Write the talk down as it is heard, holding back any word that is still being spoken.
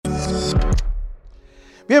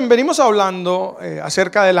Bien, venimos hablando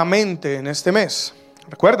acerca de la mente en este mes,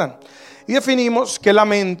 ¿recuerdan? Y definimos que la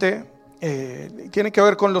mente tiene que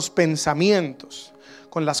ver con los pensamientos,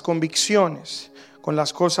 con las convicciones, con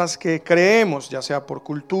las cosas que creemos, ya sea por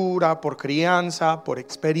cultura, por crianza, por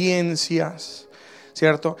experiencias,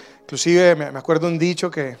 ¿cierto? Inclusive me acuerdo un dicho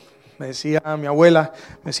que me decía mi abuela,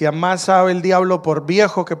 me decía, más sabe el diablo por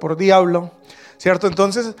viejo que por diablo, ¿cierto?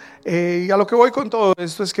 Entonces, a lo que voy con todo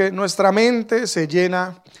esto es que nuestra mente se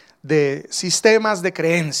llena de sistemas de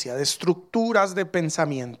creencia, de estructuras de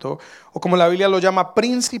pensamiento, o como la Biblia lo llama,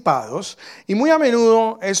 principados, y muy a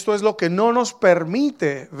menudo esto es lo que no nos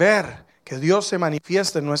permite ver que Dios se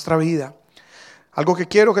manifieste en nuestra vida. Algo que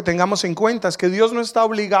quiero que tengamos en cuenta es que Dios no está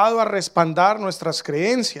obligado a respaldar nuestras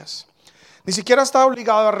creencias, ni siquiera está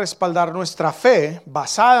obligado a respaldar nuestra fe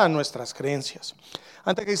basada en nuestras creencias.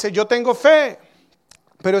 Antes que dice, yo tengo fe,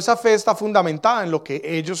 pero esa fe está fundamentada en lo que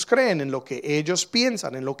ellos creen, en lo que ellos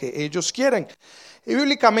piensan, en lo que ellos quieren. Y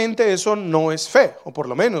bíblicamente eso no es fe, o por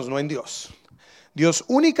lo menos no en Dios. Dios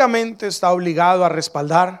únicamente está obligado a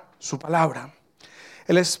respaldar su palabra.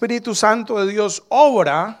 El Espíritu Santo de Dios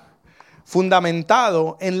obra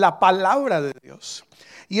fundamentado en la palabra de Dios.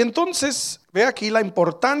 Y entonces ve aquí la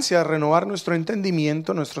importancia de renovar nuestro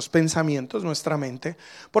entendimiento, nuestros pensamientos, nuestra mente,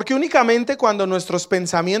 porque únicamente cuando nuestros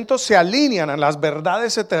pensamientos se alinean a las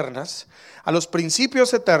verdades eternas, a los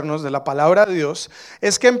principios eternos de la palabra de Dios,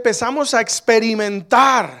 es que empezamos a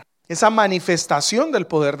experimentar esa manifestación del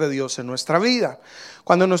poder de Dios en nuestra vida.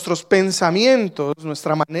 Cuando nuestros pensamientos,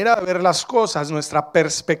 nuestra manera de ver las cosas, nuestra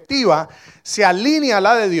perspectiva se alinea a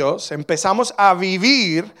la de Dios, empezamos a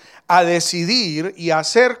vivir, a decidir y a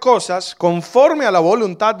hacer cosas conforme a la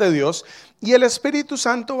voluntad de Dios, y el Espíritu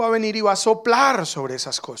Santo va a venir y va a soplar sobre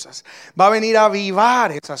esas cosas, va a venir a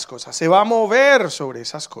avivar esas cosas, se va a mover sobre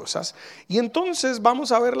esas cosas, y entonces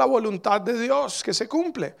vamos a ver la voluntad de Dios que se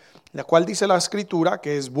cumple, la cual dice la Escritura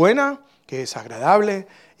que es buena, que es agradable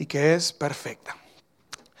y que es perfecta.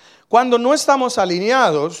 Cuando no estamos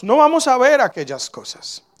alineados, no vamos a ver aquellas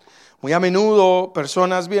cosas. Muy a menudo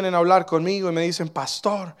personas vienen a hablar conmigo y me dicen,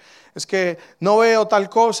 pastor, es que no veo tal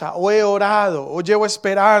cosa, o he orado, o llevo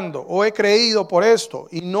esperando, o he creído por esto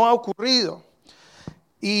y no ha ocurrido.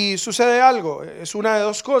 Y sucede algo, es una de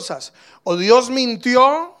dos cosas: o Dios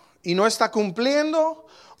mintió y no está cumpliendo,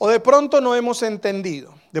 o de pronto no hemos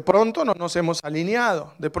entendido, de pronto no nos hemos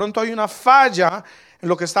alineado, de pronto hay una falla en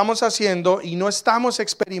lo que estamos haciendo y no estamos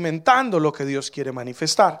experimentando lo que Dios quiere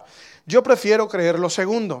manifestar. Yo prefiero creer lo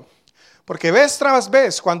segundo. Porque vez tras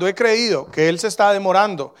vez, cuando he creído que Él se está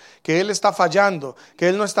demorando, que Él está fallando, que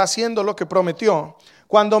Él no está haciendo lo que prometió,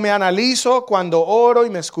 cuando me analizo, cuando oro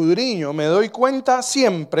y me escudriño, me doy cuenta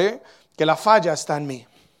siempre que la falla está en mí,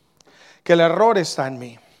 que el error está en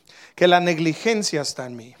mí, que la negligencia está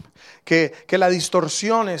en mí, que la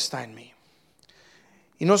distorsión está en mí.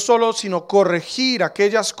 Y no solo, sino corregir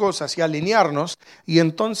aquellas cosas y alinearnos, y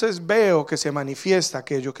entonces veo que se manifiesta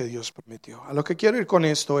aquello que Dios prometió. A lo que quiero ir con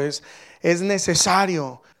esto es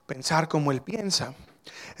necesario pensar como Él piensa.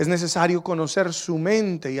 Es necesario conocer su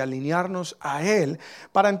mente y alinearnos a Él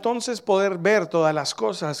para entonces poder ver todas las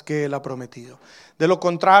cosas que Él ha prometido. De lo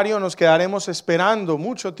contrario, nos quedaremos esperando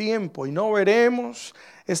mucho tiempo y no veremos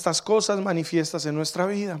estas cosas manifiestas en nuestra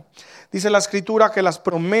vida. Dice la Escritura que las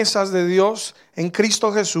promesas de Dios en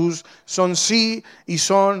Cristo Jesús son sí y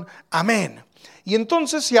son amén. Y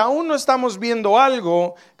entonces, si aún no estamos viendo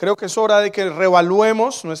algo, creo que es hora de que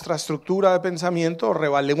reevaluemos nuestra estructura de pensamiento,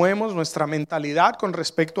 reevaluemos nuestra mentalidad con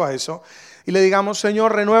respecto a eso y le digamos,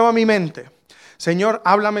 Señor, renueva mi mente. Señor,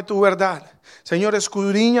 háblame tu verdad. Señor,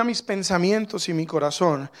 escudriña mis pensamientos y mi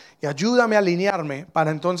corazón y ayúdame a alinearme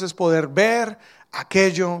para entonces poder ver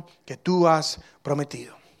aquello que tú has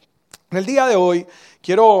prometido. En el día de hoy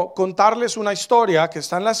quiero contarles una historia que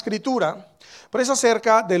está en la Escritura, pero es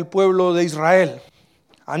acerca del pueblo de Israel.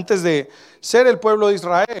 Antes de ser el pueblo de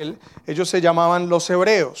Israel, ellos se llamaban los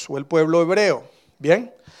hebreos o el pueblo hebreo.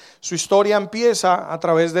 Bien, su historia empieza a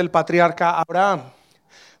través del patriarca Abraham.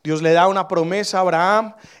 Dios le da una promesa a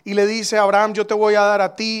Abraham y le dice a Abraham, yo te voy a dar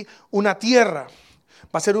a ti una tierra.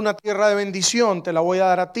 Va a ser una tierra de bendición, te la voy a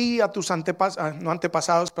dar a ti, a tus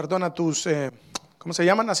antepasados, a tus, ¿cómo se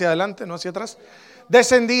llaman? Hacia adelante, no hacia atrás.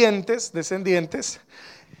 Descendientes,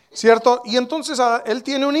 ¿cierto? Y entonces él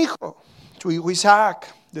tiene un hijo, su hijo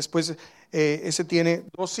Isaac. Después ese tiene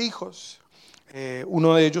dos hijos,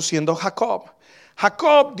 uno de ellos siendo Jacob.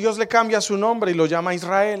 Jacob, Dios le cambia su nombre y lo llama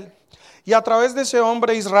Israel. Y a través de ese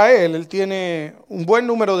hombre Israel, él tiene un buen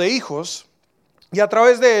número de hijos. Y a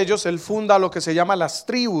través de ellos él funda lo que se llama las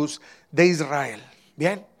tribus de Israel.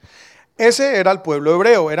 Bien, ese era el pueblo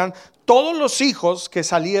hebreo, eran todos los hijos que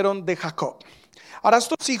salieron de Jacob. Ahora,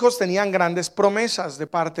 estos hijos tenían grandes promesas de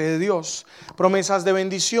parte de Dios, promesas de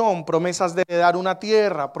bendición, promesas de dar una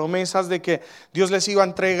tierra, promesas de que Dios les iba a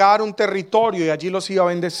entregar un territorio y allí los iba a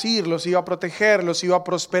bendecir, los iba a proteger, los iba a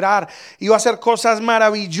prosperar, iba a hacer cosas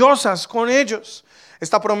maravillosas con ellos.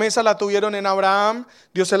 Esta promesa la tuvieron en Abraham,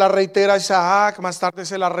 Dios se la reitera a Isaac, más tarde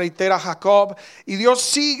se la reitera a Jacob, y Dios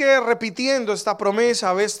sigue repitiendo esta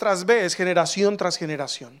promesa vez tras vez, generación tras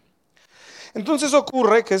generación. Entonces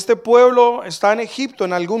ocurre que este pueblo está en Egipto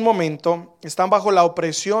en algún momento, están bajo la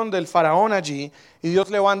opresión del faraón allí, y Dios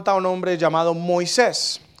levanta a un hombre llamado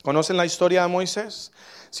Moisés. ¿Conocen la historia de Moisés?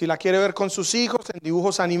 Si la quiere ver con sus hijos en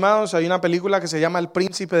dibujos animados, hay una película que se llama El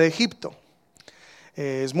Príncipe de Egipto.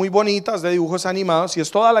 Es muy bonita, es de dibujos animados y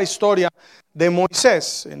es toda la historia de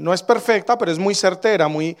Moisés. No es perfecta, pero es muy certera,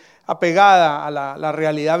 muy apegada a la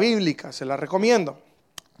realidad bíblica, se la recomiendo.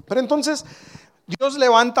 Pero entonces Dios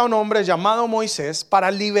levanta a un hombre llamado Moisés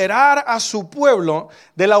para liberar a su pueblo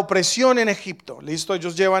de la opresión en Egipto. Listo,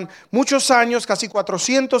 ellos llevan muchos años, casi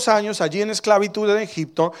 400 años allí en esclavitud en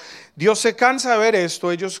Egipto. Dios se cansa de ver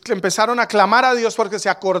esto, ellos empezaron a clamar a Dios porque se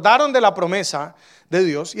acordaron de la promesa de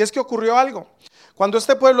Dios. Y es que ocurrió algo. Cuando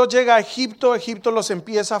este pueblo llega a Egipto, Egipto los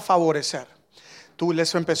empieza a favorecer.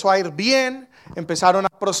 Les empezó a ir bien, empezaron a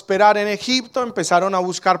prosperar en Egipto, empezaron a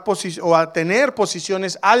buscar o a tener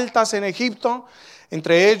posiciones altas en Egipto.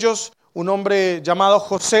 Entre ellos, un hombre llamado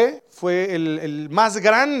José fue el más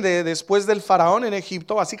grande después del faraón en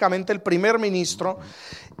Egipto, básicamente el primer ministro.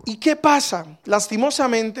 ¿Y qué pasa?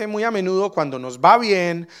 Lastimosamente, muy a menudo cuando nos va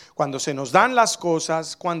bien, cuando se nos dan las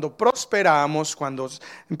cosas, cuando prosperamos, cuando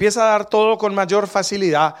empieza a dar todo con mayor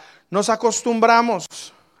facilidad, nos acostumbramos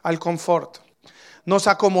al confort. Nos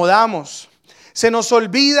acomodamos, se nos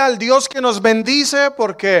olvida el Dios que nos bendice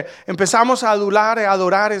porque empezamos a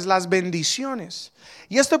adorar las bendiciones.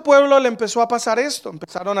 Y a este pueblo le empezó a pasar esto,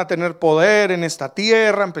 empezaron a tener poder en esta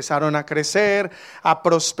tierra, empezaron a crecer, a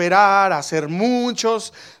prosperar, a ser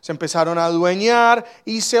muchos, se empezaron a adueñar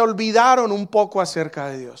y se olvidaron un poco acerca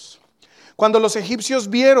de Dios. Cuando los egipcios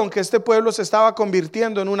vieron que este pueblo se estaba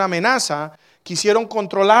convirtiendo en una amenaza, quisieron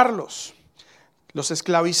controlarlos, los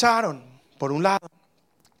esclavizaron. Por un lado,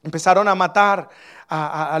 empezaron a matar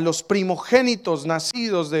a los primogénitos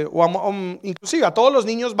nacidos inclusive a todos los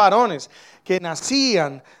niños varones que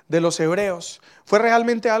nacían de los hebreos. Fue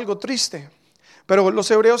realmente algo triste, pero los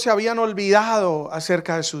hebreos se habían olvidado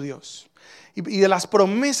acerca de su Dios y de las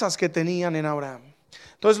promesas que tenían en Abraham.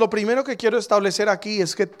 Entonces, lo primero que quiero establecer aquí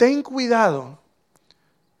es que ten cuidado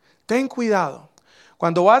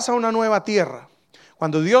cuando vas a una nueva tierra.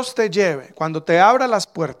 Cuando Dios te lleve, cuando te abra las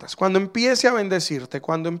puertas, cuando empiece a bendecirte,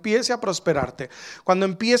 cuando empiece a prosperarte, cuando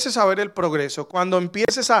empieces a ver el progreso, cuando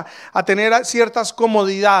empieces a tener ciertas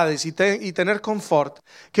comodidades y tener confort,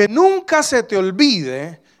 que nunca se te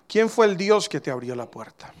olvide quién fue el Dios que te abrió la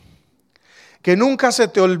puerta. Que nunca se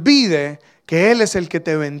te olvide que Él es el que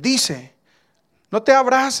te bendice. No te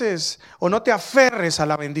abraces o no te aferres a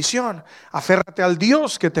la bendición, aférrate al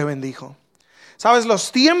Dios que te bendijo. Sabes,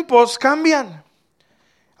 los tiempos cambian.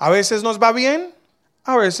 A veces nos va bien,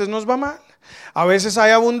 a veces nos va mal. A veces hay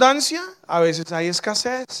abundancia, a veces hay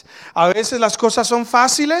escasez. A veces las cosas son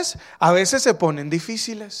fáciles, a veces se ponen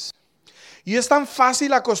difíciles. Y es tan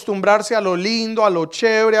fácil acostumbrarse a lo lindo, a lo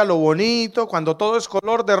chévere, a lo bonito, cuando todo es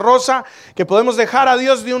color de rosa, que podemos dejar a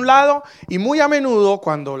Dios de un lado. Y muy a menudo,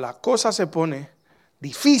 cuando la cosa se pone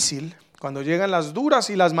difícil, cuando llegan las duras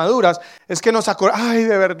y las maduras, es que nos acordamos, ay,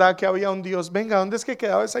 de verdad que había un Dios. Venga, ¿dónde es que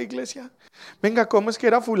quedaba esa iglesia? Venga, ¿cómo es que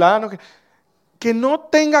era fulano? Que no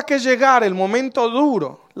tenga que llegar el momento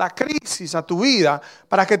duro, la crisis a tu vida,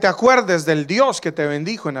 para que te acuerdes del Dios que te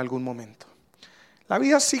bendijo en algún momento. La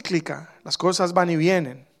vida es cíclica, las cosas van y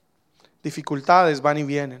vienen, dificultades van y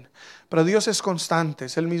vienen, pero Dios es constante,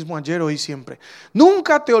 es el mismo ayer, hoy y siempre.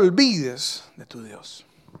 Nunca te olvides de tu Dios.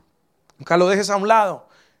 Nunca lo dejes a un lado.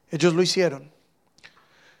 Ellos lo hicieron.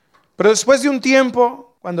 Pero después de un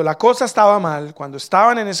tiempo, cuando la cosa estaba mal, cuando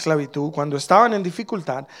estaban en esclavitud, cuando estaban en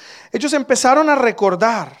dificultad, ellos empezaron a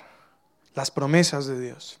recordar las promesas de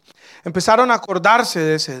Dios. Empezaron a acordarse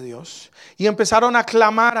de ese Dios y empezaron a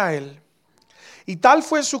clamar a Él. Y tal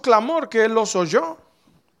fue su clamor que Él los oyó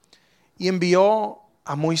y envió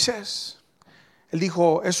a Moisés. Él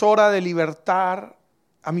dijo, es hora de libertar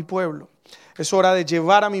a mi pueblo. Es hora de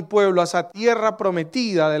llevar a mi pueblo a esa tierra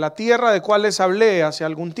prometida, de la tierra de cual les hablé hace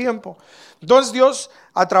algún tiempo. Entonces Dios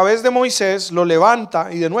a través de Moisés lo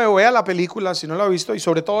levanta, y de nuevo vea la película si no lo ha visto, y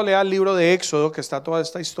sobre todo lea el libro de Éxodo, que está toda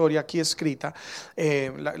esta historia aquí escrita.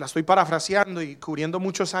 La estoy parafraseando y cubriendo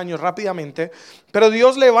muchos años rápidamente, pero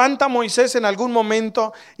Dios levanta a Moisés en algún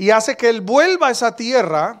momento y hace que él vuelva a esa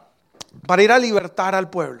tierra para ir a libertar al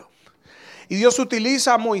pueblo. Y Dios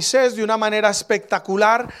utiliza a Moisés de una manera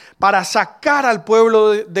espectacular para sacar al pueblo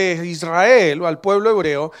de Israel o al pueblo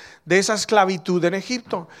hebreo de esa esclavitud en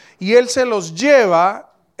Egipto. Y Él se los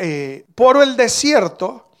lleva por el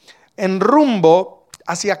desierto en rumbo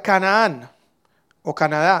hacia Canaán o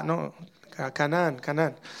Canadá, no, Canaán,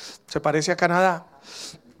 se parece a Canadá.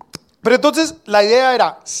 Pero entonces la idea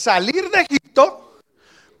era salir de Egipto,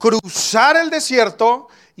 cruzar el desierto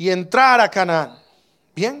y entrar a Canaán.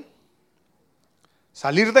 ¿Bien?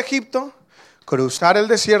 Salir de Egipto, cruzar el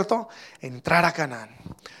desierto, entrar a Canaán.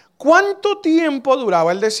 ¿Cuánto tiempo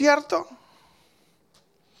duraba el desierto?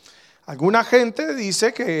 Alguna gente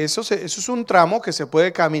dice que eso es un tramo que se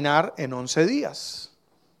puede caminar en 11 días.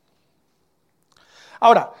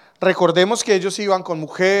 Ahora, recordemos que ellos iban con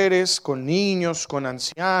mujeres, con niños, con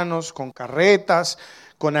ancianos, con carretas,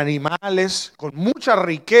 con animales, con muchas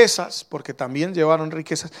riquezas, porque también llevaron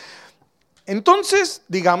riquezas. Entonces,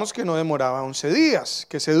 digamos que no demoraba 11 días,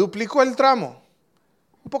 que se duplicó el tramo,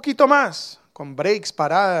 un poquito más, con breaks,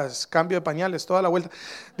 paradas, cambio de pañales, toda la vuelta.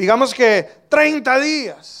 Digamos que 30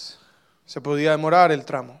 días se podía demorar el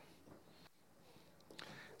tramo.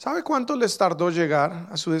 ¿Sabe cuánto les tardó llegar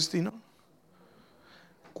a su destino?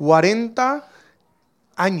 40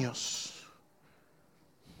 años.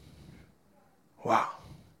 Wow.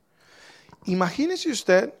 Imagínese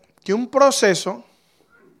usted que un proceso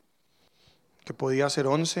que podía ser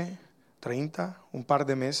 11, 30, un par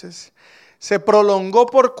de meses, se prolongó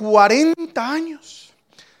por 40 años.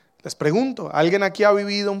 Les pregunto, ¿alguien aquí ha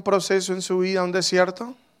vivido un proceso en su vida, un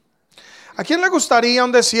desierto? ¿A quién le gustaría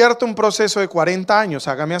un desierto, un proceso de 40 años?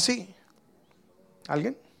 Hágame así.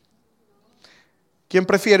 ¿Alguien? ¿Quién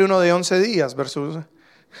prefiere uno de 11 días versus?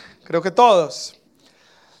 Creo que todos.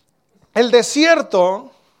 El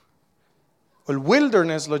desierto, o el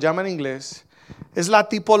wilderness lo llaman en inglés, es la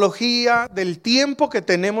tipología del tiempo que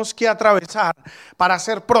tenemos que atravesar para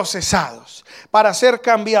ser procesados, para ser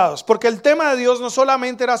cambiados. Porque el tema de Dios no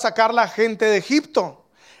solamente era sacar a la gente de Egipto,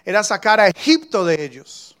 era sacar a Egipto de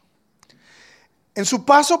ellos. En su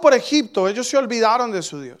paso por Egipto, ellos se olvidaron de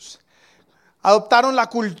su Dios. Adoptaron la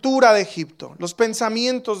cultura de Egipto, los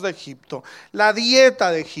pensamientos de Egipto, la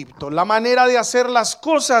dieta de Egipto, la manera de hacer las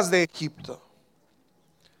cosas de Egipto.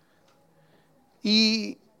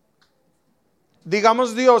 Y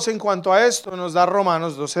digamos, Dios en cuanto a esto nos da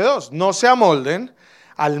Romanos 12:2. No se amolden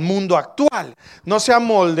al mundo actual, no se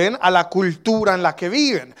amolden a la cultura en la que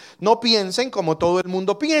viven, no piensen como todo el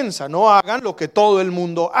mundo piensa, no hagan lo que todo el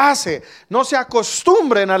mundo hace, no se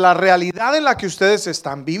acostumbren a la realidad en la que ustedes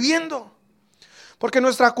están viviendo. Porque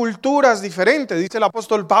nuestra cultura es diferente, dice el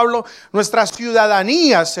apóstol Pablo, nuestra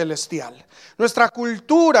ciudadanía es celestial, nuestra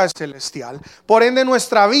cultura es celestial, por ende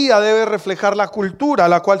nuestra vida debe reflejar la cultura a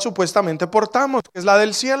la cual supuestamente portamos, que es la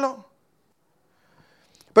del cielo.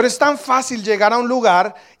 Pero es tan fácil llegar a un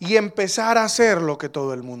lugar y empezar a hacer lo que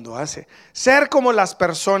todo el mundo hace. Ser como las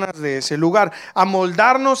personas de ese lugar.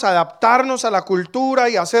 Amoldarnos, adaptarnos a la cultura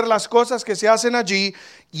y hacer las cosas que se hacen allí.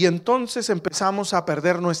 Y entonces empezamos a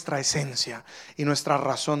perder nuestra esencia y nuestra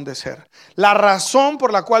razón de ser. La razón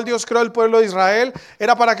por la cual Dios creó el pueblo de Israel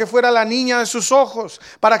era para que fuera la niña de sus ojos,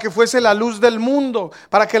 para que fuese la luz del mundo,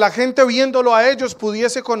 para que la gente viéndolo a ellos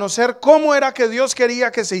pudiese conocer cómo era que Dios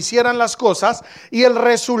quería que se hicieran las cosas y el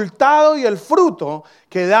resultado y el fruto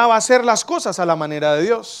que daba hacer las cosas a la manera de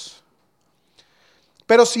Dios.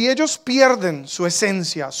 Pero si ellos pierden su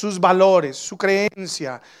esencia, sus valores, su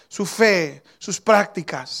creencia, su fe, sus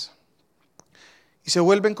prácticas y se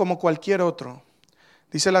vuelven como cualquier otro,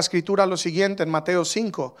 dice la escritura lo siguiente en Mateo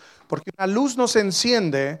 5, porque una luz no se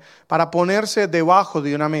enciende para ponerse debajo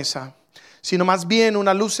de una mesa, sino más bien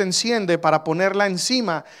una luz se enciende para ponerla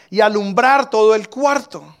encima y alumbrar todo el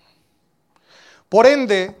cuarto. Por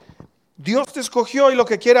ende, Dios te escogió y lo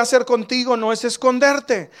que quiere hacer contigo no es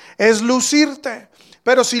esconderte, es lucirte.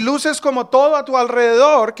 Pero si luces como todo a tu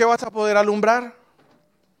alrededor, ¿qué vas a poder alumbrar?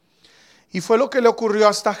 Y fue lo que le ocurrió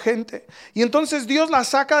a esta gente. Y entonces Dios la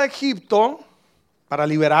saca de Egipto para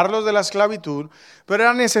liberarlos de la esclavitud, pero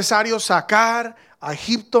era necesario sacar a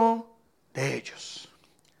Egipto de ellos.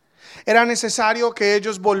 Era necesario que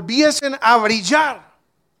ellos volviesen a brillar.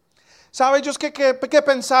 ¿Sabe ellos qué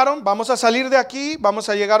pensaron? Vamos a salir de aquí, vamos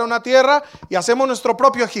a llegar a una tierra y hacemos nuestro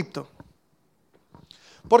propio Egipto.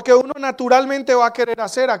 Porque uno naturalmente va a querer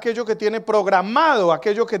hacer aquello que tiene programado,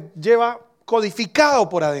 aquello que lleva codificado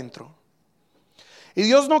por adentro. Y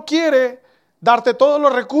Dios no quiere darte todos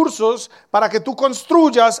los recursos para que tú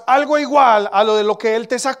construyas algo igual a lo de lo que Él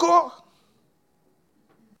te sacó.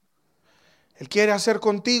 Él quiere hacer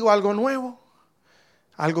contigo algo nuevo,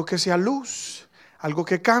 algo que sea luz, algo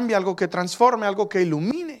que cambie, algo que transforme, algo que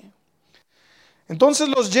ilumine. Entonces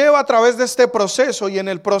los lleva a través de este proceso, y en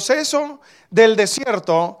el proceso del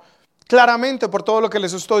desierto, claramente por todo lo que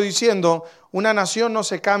les estoy diciendo, una nación no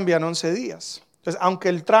se cambia en 11 días. Entonces, aunque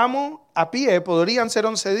el tramo a pie podrían ser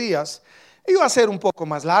 11 días, iba a ser un poco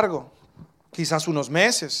más largo, quizás unos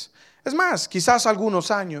meses, es más, quizás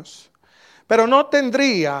algunos años, pero no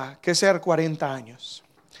tendría que ser 40 años.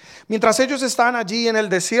 Mientras ellos están allí en el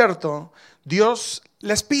desierto, Dios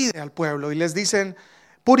les pide al pueblo y les dicen: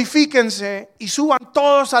 purifíquense y suban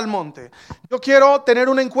todos al monte. Yo quiero tener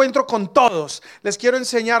un encuentro con todos. Les quiero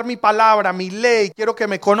enseñar mi palabra, mi ley. Quiero que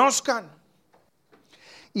me conozcan.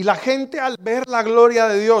 Y la gente, al ver la gloria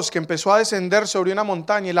de Dios que empezó a descender sobre una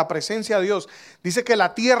montaña y la presencia de Dios, dice que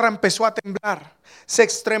la tierra empezó a temblar, se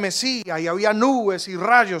estremecía y había nubes y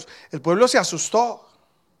rayos. El pueblo se asustó.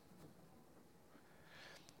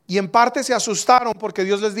 Y en parte se asustaron porque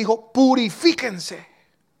Dios les dijo: purifíquense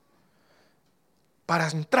para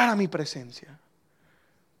entrar a mi presencia.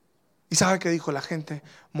 ¿Y sabe qué dijo la gente?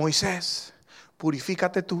 Moisés,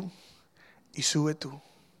 purifícate tú y sube tú.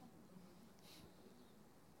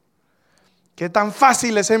 Qué tan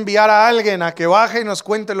fácil es enviar a alguien a que baje y nos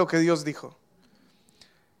cuente lo que Dios dijo.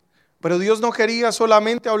 Pero Dios no quería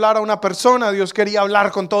solamente hablar a una persona, Dios quería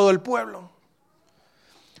hablar con todo el pueblo.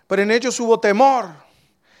 Pero en ellos hubo temor,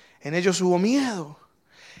 en ellos hubo miedo.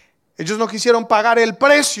 Ellos no quisieron pagar el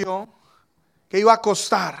precio que iba a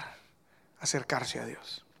costar acercarse a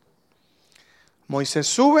Dios. Moisés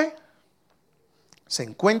sube, se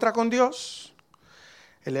encuentra con Dios,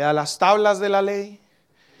 Él le da las tablas de la ley,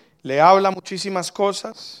 le habla muchísimas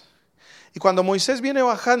cosas. Y cuando Moisés viene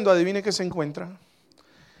bajando, adivine qué se encuentra.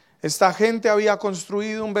 Esta gente había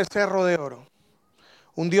construido un becerro de oro,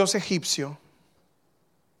 un dios egipcio,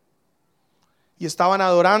 y estaban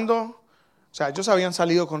adorando. O sea, ellos habían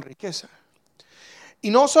salido con riqueza.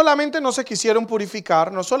 Y no solamente no se quisieron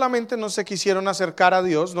purificar, no solamente no se quisieron acercar a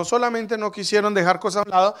Dios, no solamente no quisieron dejar cosas a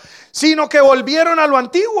un lado, sino que volvieron a lo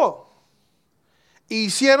antiguo e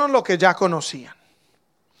hicieron lo que ya conocían.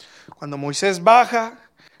 Cuando Moisés baja,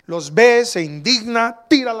 los ve, se indigna,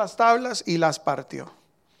 tira las tablas y las partió.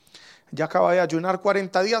 Ya acaba de ayunar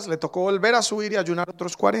 40 días, le tocó volver a subir y ayunar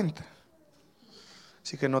otros 40.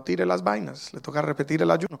 Así que no tire las vainas, le toca repetir el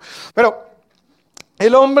ayuno. Pero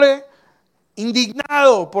el hombre,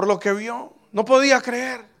 indignado por lo que vio, no podía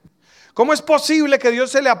creer. ¿Cómo es posible que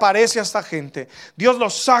Dios se le aparece a esta gente? Dios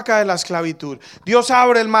los saca de la esclavitud, Dios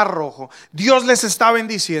abre el mar rojo, Dios les está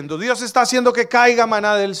bendiciendo, Dios está haciendo que caiga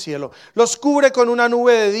maná del cielo, los cubre con una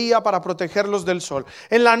nube de día para protegerlos del sol.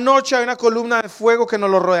 En la noche hay una columna de fuego que nos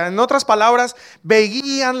los rodea. En otras palabras,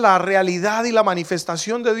 veían la realidad y la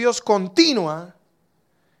manifestación de Dios continua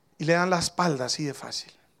y le dan la espalda así de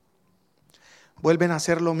fácil. Vuelven a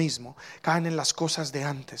hacer lo mismo, caen en las cosas de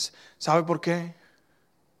antes. ¿Sabe por qué?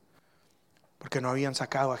 Porque no habían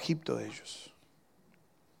sacado a Egipto de ellos.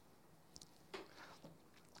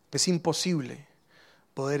 Es imposible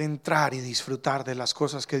poder entrar y disfrutar de las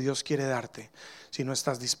cosas que Dios quiere darte si no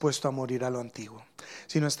estás dispuesto a morir a lo antiguo,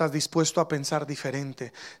 si no estás dispuesto a pensar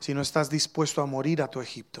diferente, si no estás dispuesto a morir a tu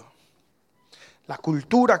Egipto. La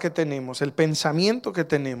cultura que tenemos, el pensamiento que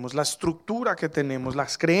tenemos, la estructura que tenemos,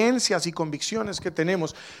 las creencias y convicciones que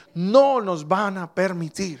tenemos no nos van a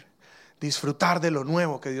permitir disfrutar de lo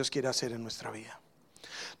nuevo que Dios quiere hacer en nuestra vida.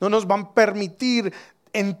 No nos van a permitir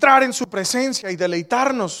entrar en su presencia y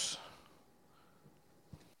deleitarnos.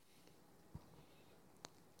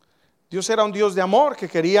 Dios era un Dios de amor que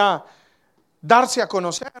quería darse a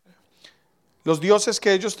conocer. Los dioses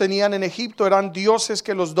que ellos tenían en Egipto eran dioses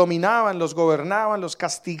que los dominaban, los gobernaban, los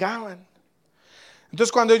castigaban.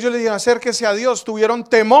 Entonces cuando ellos le dijeron acérquese a Dios, tuvieron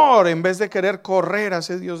temor en vez de querer correr a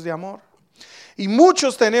ese Dios de amor. Y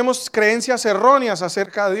muchos tenemos creencias erróneas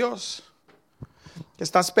acerca de Dios. Que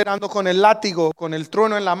está esperando con el látigo, con el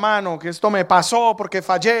trueno en la mano, que esto me pasó porque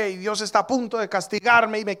fallé y Dios está a punto de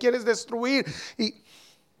castigarme y me quieres destruir. Y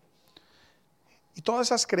todas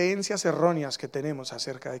esas creencias erróneas que tenemos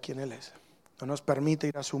acerca de quién Él es, no nos permite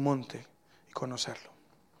ir a su monte y conocerlo.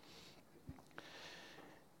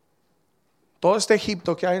 Todo este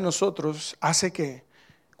Egipto que hay en nosotros hace que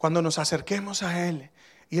cuando nos acerquemos a Él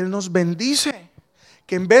y Él nos bendice,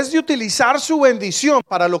 que en vez de utilizar su bendición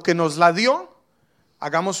para lo que nos la dio,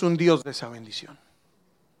 hagamos un Dios de esa bendición.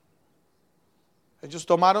 Ellos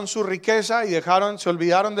tomaron su riqueza y se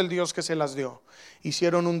olvidaron del Dios que se las dio.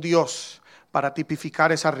 Hicieron un Dios para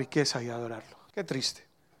tipificar esa riqueza y adorarlo. Qué triste.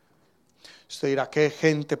 Usted dirá, qué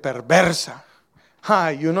gente perversa.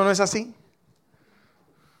 Ay, uno no es así.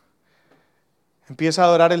 Empieza a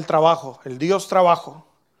adorar el trabajo, el Dios trabajo.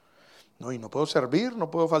 No, y no puedo servir,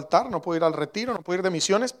 no puedo faltar, no puedo ir al retiro, no puedo ir de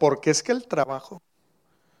misiones, porque es que el trabajo.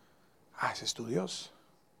 Ese es tu Dios.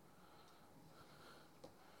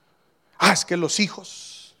 Es que los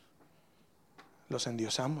hijos los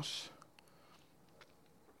endiosamos.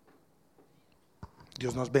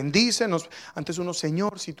 Dios nos bendice, antes uno,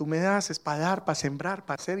 Señor, si tú me das es para dar, para sembrar,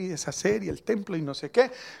 para hacer y deshacer y el templo y no sé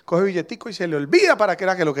qué. Coge billetico y se le olvida para qué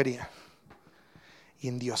era que lo quería. Y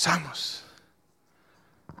endiosamos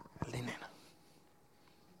el dinero.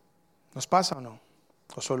 ¿Nos pasa o no?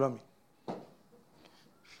 ¿O solo a mí?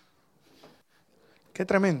 Qué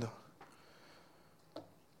tremendo.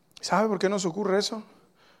 ¿Sabe por qué nos ocurre eso?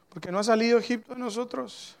 Porque no ha salido Egipto de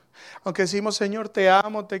nosotros. Aunque decimos, Señor, te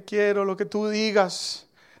amo, te quiero, lo que tú digas,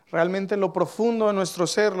 realmente en lo profundo de nuestro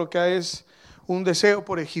ser lo que hay es un deseo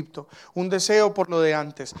por Egipto, un deseo por lo de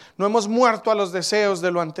antes. No hemos muerto a los deseos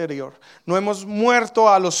de lo anterior, no hemos muerto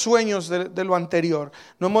a los sueños de lo anterior,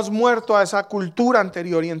 no hemos muerto a esa cultura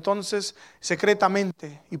anterior y entonces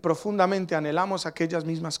secretamente y profundamente anhelamos aquellas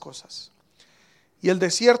mismas cosas. Y el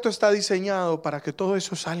desierto está diseñado para que todo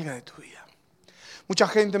eso salga de tu vida. Mucha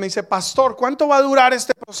gente me dice, pastor, ¿cuánto va a durar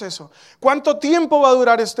este proceso? ¿Cuánto tiempo va a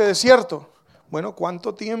durar este desierto? Bueno,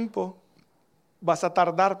 ¿cuánto tiempo vas a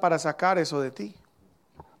tardar para sacar eso de ti?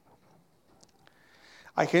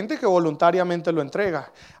 Hay gente que voluntariamente lo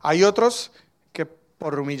entrega. Hay otros que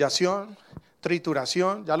por humillación,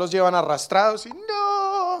 trituración, ya los llevan arrastrados y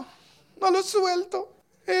no lo suelto,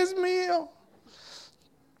 es mío.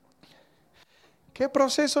 ¿Qué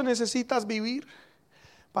proceso necesitas vivir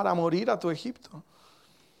para morir a tu Egipto?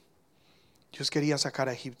 Dios quería sacar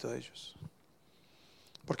a Egipto de ellos.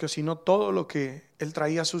 Porque si no, todo lo que Él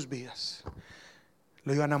traía a sus vidas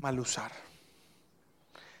lo iban a mal usar.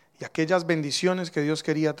 Y aquellas bendiciones que Dios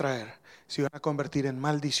quería traer se iban a convertir en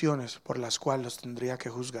maldiciones por las cuales los tendría que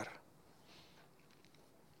juzgar.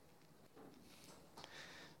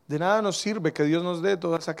 De nada nos sirve que Dios nos dé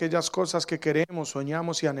todas aquellas cosas que queremos,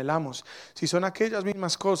 soñamos y anhelamos, si son aquellas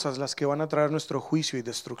mismas cosas las que van a traer nuestro juicio y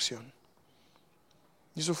destrucción.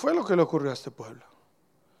 Y eso fue lo que le ocurrió a este pueblo.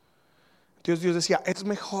 Dios decía, es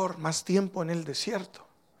mejor más tiempo en el desierto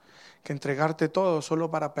que entregarte todo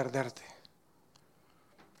solo para perderte.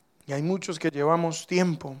 Y hay muchos que llevamos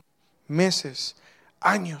tiempo, meses,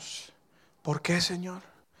 años. ¿Por qué, Señor?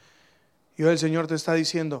 Y hoy el Señor te está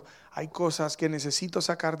diciendo, hay cosas que necesito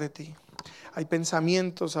sacar de ti. Hay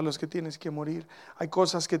pensamientos a los que tienes que morir. Hay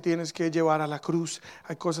cosas que tienes que llevar a la cruz.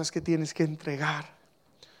 Hay cosas que tienes que entregar.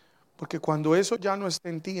 Porque cuando eso ya no esté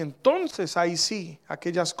en ti, entonces ahí sí,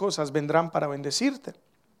 aquellas cosas vendrán para bendecirte.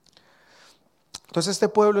 Entonces este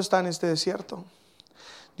pueblo está en este desierto.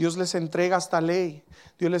 Dios les entrega esta ley.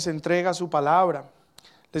 Dios les entrega su palabra.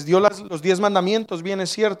 Les dio los 10 mandamientos, bien es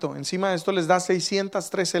cierto. Encima de esto les da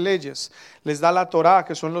 613 leyes. Les da la Torá,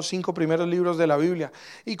 que son los 5 primeros libros de la Biblia.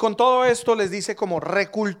 Y con todo esto les dice como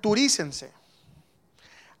reculturícense.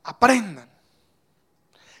 Aprendan.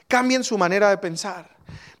 Cambien su manera de pensar.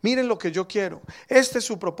 Miren lo que yo quiero. Este es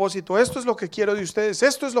su propósito. Esto es lo que quiero de ustedes.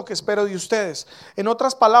 Esto es lo que espero de ustedes. En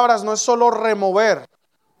otras palabras, no es solo remover.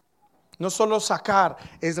 No es solo sacar,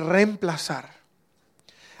 es reemplazar.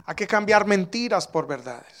 Hay que cambiar mentiras por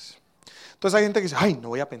verdades. Entonces hay gente que dice, no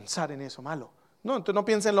voy a pensar en eso malo. No, entonces no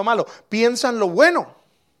piensa en lo malo, piensa en lo bueno.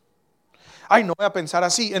 No voy a pensar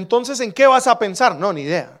así. Entonces, ¿en qué vas a pensar? No, ni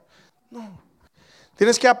idea. No.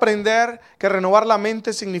 Tienes que aprender que renovar la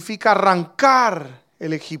mente significa arrancar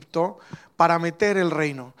el Egipto para meter el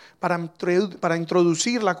reino, para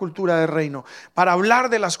introducir la cultura del reino, para hablar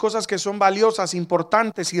de las cosas que son valiosas,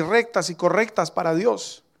 importantes y rectas y correctas para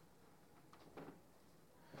Dios.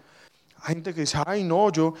 Hay gente que dice,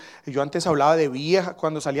 yo antes hablaba de viejas,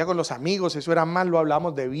 cuando salía con los amigos, eso era malo,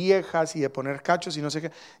 hablábamos de viejas y de poner cachos y no sé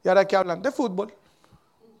qué. Y ahora ¿qué hablan? De fútbol,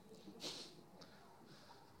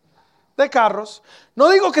 de carros. No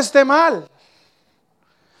digo que esté mal,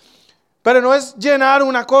 pero no es llenar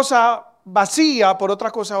una cosa vacía por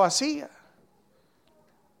otra cosa vacía.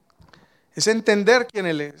 Es entender quién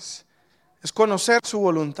Él es conocer su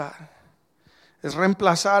voluntad, es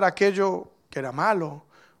reemplazar aquello que era malo,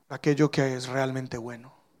 aquello que es realmente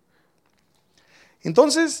bueno.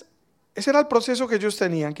 Entonces, ese era el proceso que ellos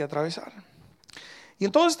tenían que atravesar. Y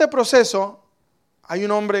en todo este proceso, hay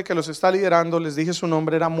un hombre que los está liderando, les dije su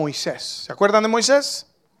nombre, era Moisés. ¿Se acuerdan de Moisés?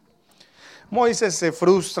 Moisés se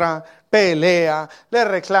frustra, pelea, le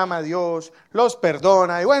reclama a Dios, los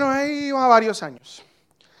perdona y bueno, ahí va varios años.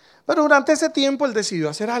 Pero durante ese tiempo él decidió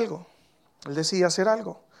hacer algo. Él decide hacer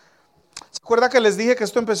algo. ¿Se acuerda que les dije que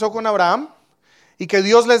esto empezó con Abraham? Y que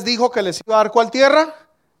Dios les dijo que les iba a dar ¿cuál tierra?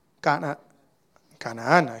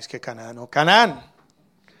 Canaán, es que Canaán, no, Canaán.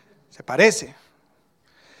 Se parece.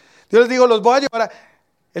 Dios les dijo, los voy a llevar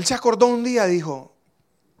Él se acordó un día, dijo,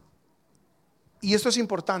 y esto es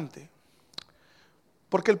importante.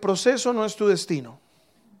 Porque el proceso no es tu destino.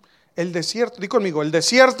 El desierto, di conmigo, el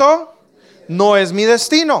desierto no es mi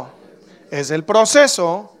destino. Es el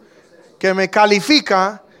proceso que me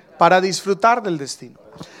califica para disfrutar del destino.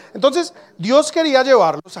 Entonces, Dios quería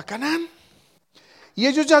llevarlos a Canaán. Y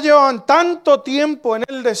ellos ya llevaban tanto tiempo en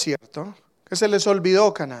el desierto que se les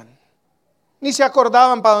olvidó Canaán. Ni se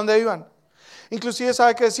acordaban para dónde iban. Inclusive,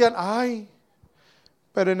 ¿sabe qué decían? Ay,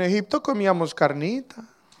 pero en Egipto comíamos carnita.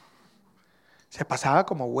 Se pasaba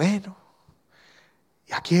como bueno.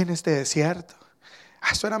 Y aquí en este desierto.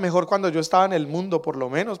 Eso era mejor cuando yo estaba en el mundo, por lo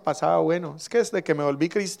menos pasaba bueno. Es que desde que me volví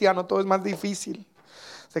cristiano todo es más difícil.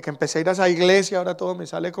 Desde que empecé a ir a esa iglesia ahora todo me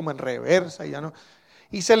sale como en reversa y ya no.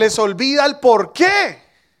 Y se les olvida el por qué.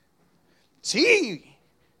 Sí,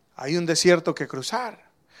 hay un desierto que cruzar.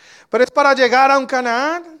 Pero es para llegar a un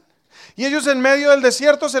Canaán. Y ellos en medio del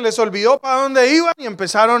desierto se les olvidó para dónde iban y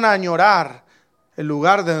empezaron a añorar el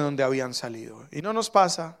lugar de donde habían salido. Y no nos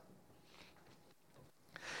pasa.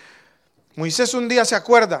 Moisés un día se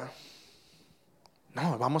acuerda.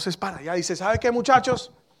 No, vamos es para allá. Dice, ¿sabe qué,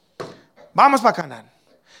 muchachos? Vamos para Canaán.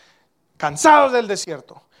 Cansados del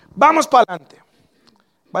desierto. Vamos para adelante.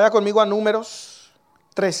 Vaya conmigo a Números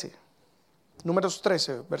 13. Números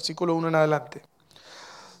 13, versículo 1 en adelante.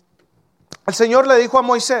 El Señor le dijo a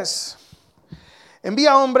Moisés: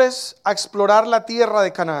 envía hombres a explorar la tierra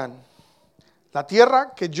de Canaán, la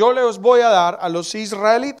tierra que yo les voy a dar a los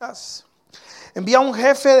israelitas. Envía un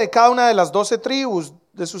jefe de cada una de las 12 tribus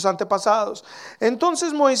de sus antepasados.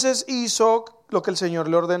 Entonces Moisés hizo lo que el Señor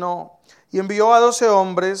le ordenó y envió a 12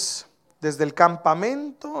 hombres desde el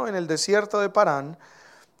campamento en el desierto de Parán,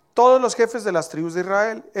 todos los jefes de las tribus de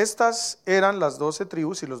Israel. Estas eran las 12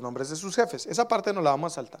 tribus y los nombres de sus jefes. Esa parte no la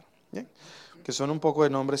vamos a saltar, ¿bien? Que son un poco de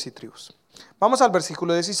nombres y tribus. Vamos al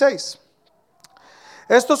versículo 16.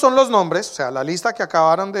 Estos son los nombres, o sea, la lista que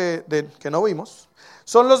acabaron que no vimos,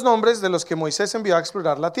 son los nombres de los que Moisés envió a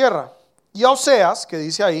explorar la tierra. Y a Oseas, que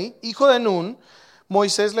dice ahí, hijo de Nun,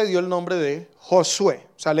 Moisés le dio el nombre de Josué.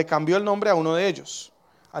 O sea, le cambió el nombre a uno de ellos,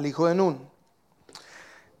 al hijo de Nun.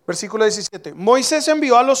 Versículo 17. Moisés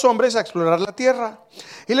envió a los hombres a explorar la tierra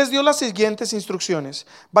y les dio las siguientes instrucciones.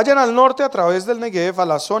 Vayan al norte a través del Negev a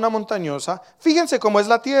la zona montañosa. Fíjense cómo es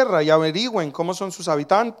la tierra y averigüen cómo son sus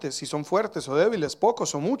habitantes, si son fuertes o débiles,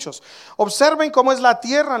 pocos o muchos. Observen cómo es la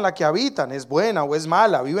tierra en la que habitan, es buena o es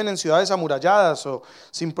mala. Viven en ciudades amuralladas o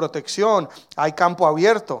sin protección. Hay campo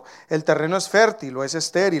abierto, el terreno es fértil o es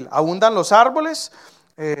estéril. Abundan los árboles.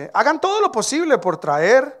 Hagan todo lo posible por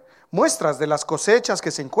traer muestras de las cosechas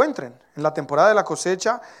que se encuentren en la temporada de la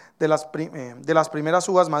cosecha de las primeras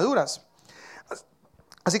uvas maduras.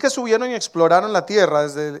 Así que subieron y exploraron la tierra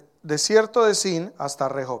desde el desierto de Sin hasta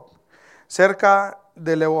Rehob, cerca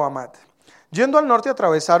de Lebo-Hamat. Yendo al norte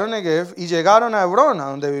atravesaron Negev y llegaron a Hebrón, a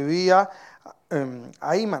donde vivía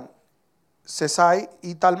Ahimán, Sesai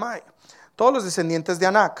y Talmai, todos los descendientes de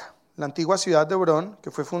Anac, la antigua ciudad de Hebrón,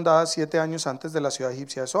 que fue fundada 7 años antes de la ciudad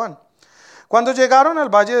egipcia de Zoán. Cuando llegaron al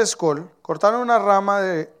valle de Escol, cortaron una rama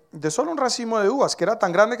de solo un racimo de uvas, que era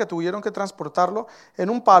tan grande que tuvieron que transportarlo en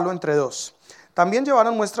un palo entre dos. También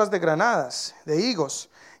llevaron muestras de granadas, de higos,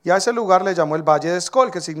 y a ese lugar le llamó el valle de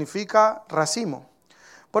Escol, que significa racimo.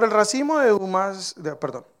 Por el racimo de uvas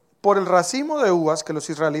que los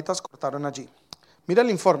israelitas cortaron allí. Mira el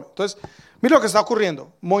informe. Entonces, mira lo que está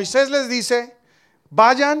ocurriendo. Moisés les dice,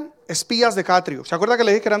 vayan espías de cada tribu. ¿Se acuerda que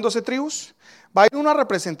le dije que eran 12 tribus? Va a ir uno a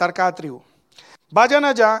representar cada tribu. Vayan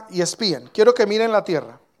allá y espíen. Quiero que miren la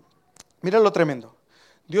tierra. Miren lo tremendo.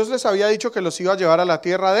 Dios les había dicho que los iba a llevar a la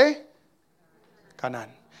tierra de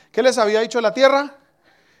Canaán. ¿Qué les había dicho de la tierra?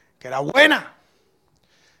 Que era buena.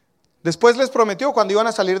 Después les prometió, cuando iban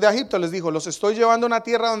a salir de Egipto, les dijo, los estoy llevando a una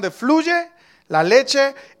tierra donde fluye la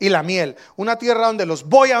leche y la miel. Una tierra donde los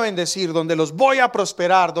voy a bendecir, donde los voy a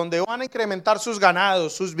prosperar, donde van a incrementar sus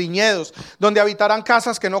ganados, sus viñedos, donde habitarán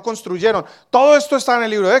casas que no construyeron. Todo esto está en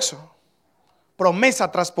el libro de Éxodo. Promesa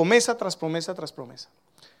tras promesa, tras promesa, tras promesa.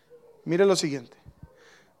 Mire lo siguiente.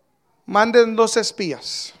 Manden 2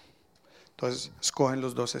 espías. Entonces escogen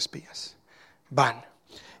los 2 espías. Van.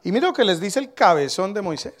 Y mire lo que les dice el cabezón de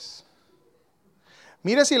Moisés.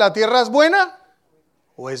 Mire si la tierra es buena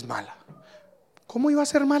o es mala. ¿Cómo iba a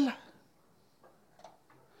ser mala?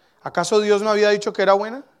 ¿Acaso Dios no había dicho que era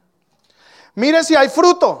buena? Mire si hay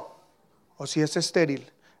fruto o si es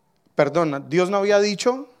estéril. Perdona, ¿Dios no había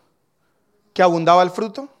dicho que abundaba el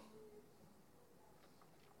fruto?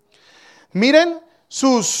 Miren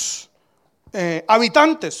sus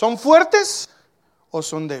habitantes, ¿son fuertes o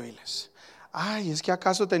son débiles? Ay, ¿es que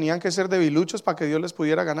acaso tenían que ser debiluchos para que Dios les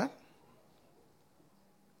pudiera ganar?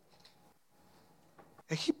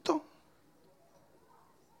 Egipto.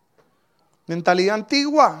 Mentalidad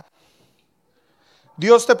antigua.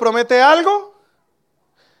 Dios te promete algo.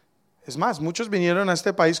 Es más, muchos vinieron a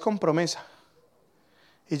este país con promesa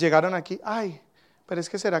y llegaron aquí. Ay, pero es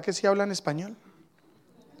que ¿será que sí hablan español?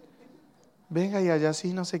 Venga, y allá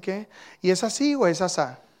sí, no sé qué. ¿Y es así o es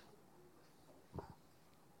asá?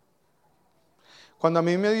 Cuando a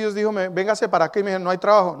mí Dios dijo, véngase para acá, y me dijeron, no hay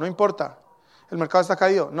trabajo, no importa. El mercado está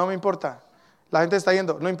caído, no me importa. La gente está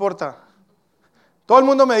yendo, no importa. Todo el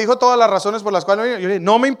mundo me dijo todas las razones por las cuales no vine. Yo dije,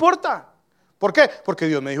 no me importa. ¿Por qué? Porque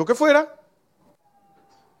Dios me dijo que fuera.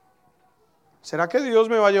 ¿Será que Dios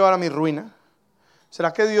me va a llevar a mi ruina?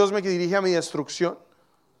 ¿Será que Dios me dirige a mi destrucción?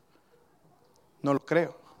 No lo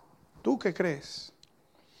creo. ¿Tú qué crees?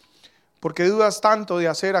 ¿Por qué dudas tanto de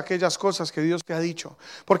hacer aquellas cosas que Dios te ha dicho?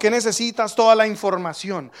 ¿Por qué necesitas toda la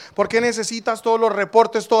información? ¿Por qué necesitas todos los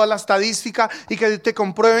reportes, toda la estadística y que te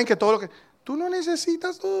comprueben que todo lo que... Tú no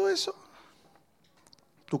necesitas todo eso.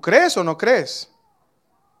 ¿Tú crees o no crees?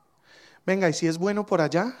 Venga, ¿y si es bueno por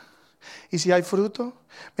allá? ¿Y si hay fruto?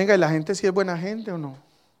 Venga, ¿y la gente si es buena gente o no?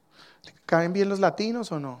 ¿Caen bien los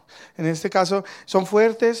latinos o no? En este caso, ¿son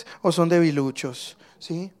fuertes o son debiluchos?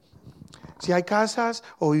 ¿Sí? Si hay casas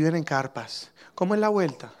o viven en carpas. ¿Cómo es la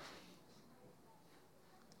vuelta?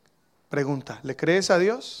 Pregunta, ¿le crees a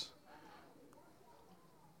Dios?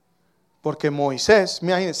 Porque Moisés,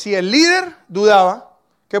 imagínense, si el líder dudaba,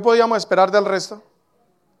 ¿qué podíamos esperar del resto?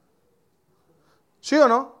 ¿Sí o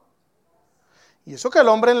no? Y eso que el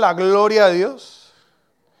hombre en la gloria de Dios,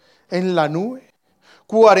 en la nube,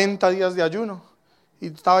 40 días de ayuno, y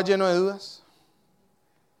estaba lleno de dudas.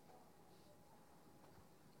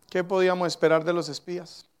 ¿Qué podíamos esperar de los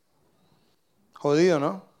espías? Jodido,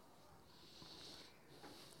 ¿no?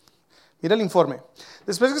 Mira el informe.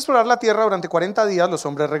 Después de explorar la tierra durante 40 días, los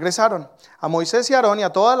hombres regresaron. A Moisés y Aarón y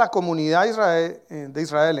a toda la comunidad de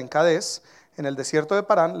Israel en Cades, en el desierto de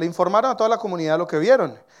Parán, le informaron a toda la comunidad lo que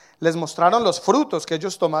vieron. Les mostraron los frutos que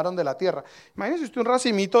ellos tomaron de la tierra. Imagínese usted un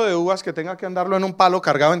racimito de uvas que tenga que andarlo en un palo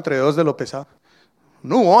cargado entre dos de lo pesado.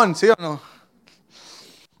 Un uvón, ¿sí o no?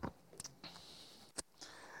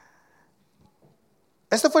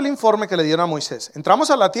 Este fue el informe que le dieron a Moisés.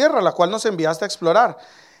 Entramos a la tierra a la cual nos enviaste a explorar.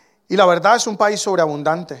 Y la verdad es un país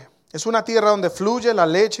sobreabundante. Es una tierra donde fluye la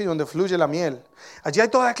leche y donde fluye la miel. Allí hay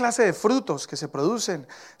toda clase de frutos que se producen.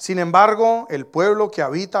 Sin embargo, el pueblo que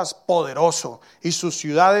habita es poderoso y sus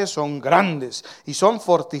ciudades son grandes y son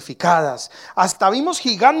fortificadas. Hasta vimos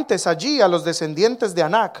gigantes allí, a los descendientes de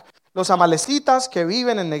Anac. Los amalecitas que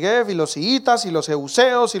viven en Negev, y los hiitas, y los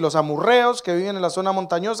jebuseos, y los amurreos que viven en la zona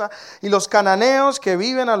montañosa, y los cananeos que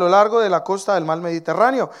viven a lo largo de la costa del mar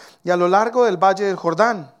Mediterráneo, y a lo largo del valle del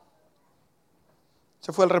Jordán.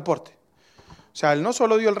 Ese fue el reporte. O sea, él no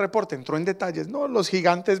solo dio el reporte, entró en detalles. No, los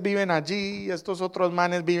gigantes viven allí, y estos otros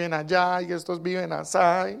manes viven allá, y estos viven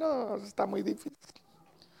allá, y no, está muy difícil.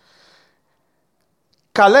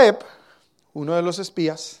 Caleb, uno de los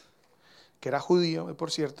espías, que era judío,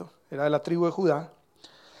 por cierto, era de la tribu de Judá,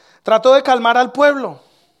 trató de calmar al pueblo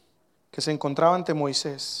que se encontraba ante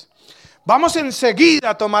Moisés. Vamos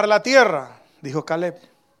enseguida a tomar la tierra, dijo Caleb.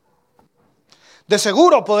 De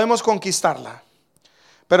seguro podemos conquistarla.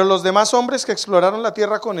 Pero los demás hombres que exploraron la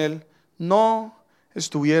tierra con él no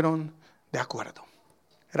estuvieron de acuerdo.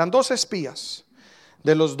 Eran 12 espías.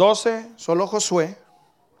 De los 12, solo Josué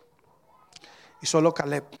y solo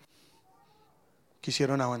Caleb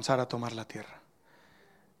quisieron avanzar a tomar la tierra.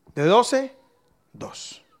 De 12,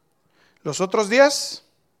 2. Los otros 10,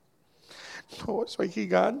 no, eso hay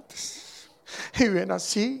gigantes. Y ven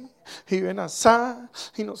así, y ven asá,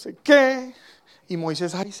 y no sé qué. Y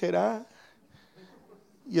Moisés, ay, será.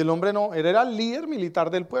 Y el hombre no, él era el líder militar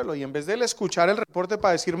del pueblo. Y en vez de él escuchar el reporte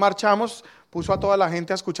para decir marchamos, puso a toda la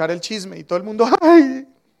gente a escuchar el chisme. Y todo el mundo,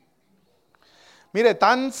 ay. Mire,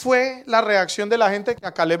 tan fue la reacción de la gente que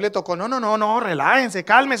a Caleb le tocó, no, relájense,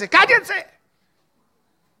 cálmense, cállense.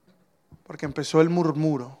 Porque empezó el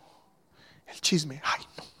murmuro, el chisme, ay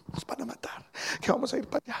no, nos van a matar, que vamos a ir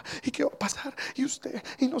para allá, y qué va a pasar, y usted,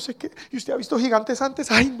 y no sé qué, y usted ha visto gigantes antes,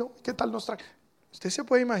 ay no, ¿qué tal nos trae? ¿Usted se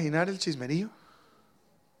puede imaginar el chismerío?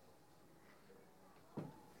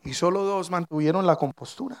 Y solo 2 mantuvieron la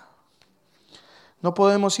compostura. No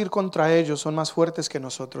podemos ir contra ellos, son más fuertes que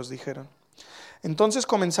nosotros, dijeron. Entonces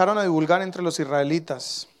comenzaron a divulgar entre los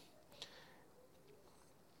israelitas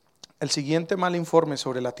el siguiente mal informe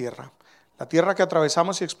sobre la tierra. La tierra que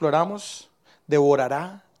atravesamos y exploramos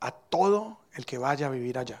devorará a todo el que vaya a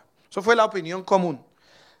vivir allá. Eso fue la opinión común.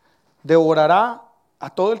 Devorará a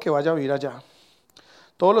todo el que vaya a vivir allá.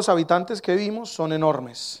 Todos los habitantes que vimos son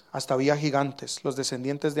enormes, hasta había gigantes, los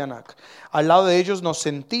descendientes de Anac. Al lado de ellos nos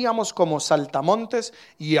sentíamos como saltamontes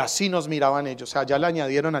y así nos miraban ellos. O sea, ya le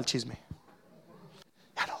añadieron al chisme.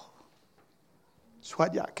 Eso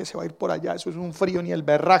allá, que se va a ir por allá, eso es un frío ni el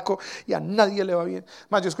berraco y a nadie le va bien.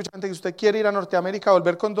 Más, yo escucho gente que usted quiere ir a Norteamérica a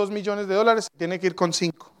volver con $2 millones, tiene que ir con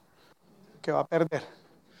 5, que va a perder.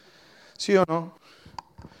 ¿Sí o no?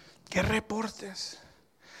 ¿Qué reportes?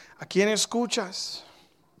 ¿A quién escuchas?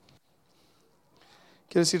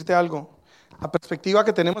 Quiero decirte algo. La perspectiva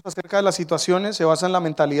que tenemos acerca de las situaciones se basa en la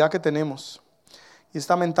mentalidad que tenemos. Y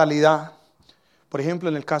esta mentalidad, por ejemplo,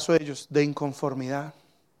 en el caso de ellos, de inconformidad,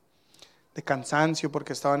 de cansancio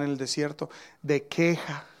porque estaban en el desierto, de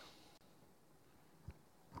queja,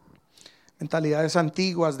 mentalidades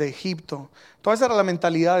antiguas de Egipto. Toda esa era la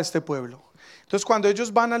mentalidad de este pueblo. Entonces, cuando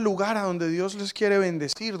ellos van al lugar a donde Dios les quiere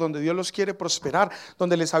bendecir, donde Dios los quiere prosperar,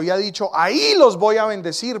 donde les había dicho, ahí los voy a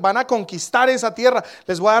bendecir, van a conquistar esa tierra,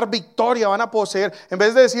 les voy a dar victoria, van a poseer, en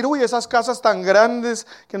vez de decir, uy, esas casas tan grandes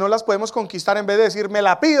que no las podemos conquistar, en vez de decir, me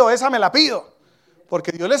la pido, esa me la pido,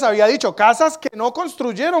 porque Dios les había dicho, casas que no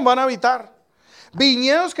construyeron van a habitar,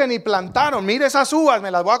 viñedos que ni plantaron, mire esas uvas, me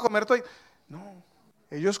las voy a comer todo. No,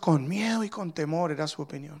 ellos con miedo y con temor, era su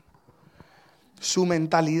opinión. Su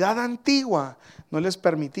mentalidad antigua no les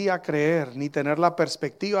permitía creer ni tener la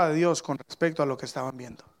perspectiva de Dios con respecto a lo que estaban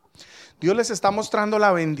viendo. Dios les está mostrando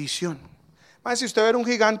la bendición. Si usted ve un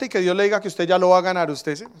gigante y que Dios le diga que usted ya lo va a ganar,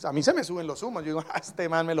 a mí se me suben los humos. Yo digo, este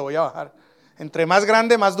man me lo voy a bajar. Entre más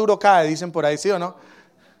grande, más duro cae, dicen por ahí, ¿sí o no?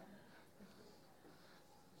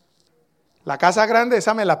 La casa grande,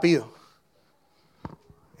 esa me la pido.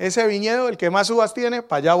 Ese viñedo, el que más uvas tiene,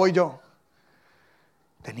 para allá voy yo.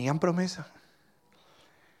 Tenían promesa.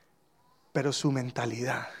 Pero su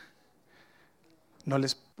mentalidad no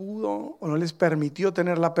les pudo o no les permitió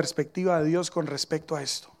tener la perspectiva de Dios con respecto a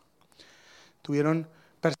esto. Tuvieron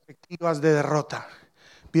perspectivas de derrota.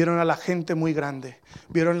 Vieron a la gente muy grande,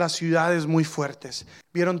 vieron las ciudades muy fuertes,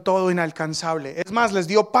 vieron todo inalcanzable. Es más, les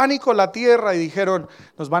dio pánico la tierra y dijeron,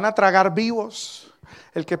 nos van a tragar vivos.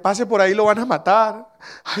 El que pase por ahí lo van a matar.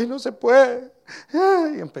 Ay, no se puede.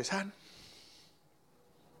 Y empezaron.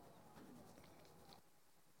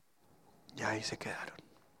 Y ahí se quedaron.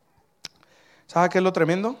 ¿Sabe qué es lo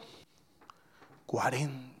tremendo?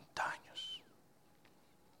 40 años.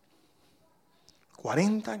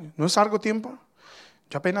 40 años. ¿No es largo tiempo?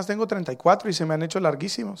 Yo apenas tengo 34 y se me han hecho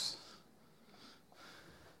larguísimos.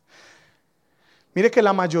 Mire que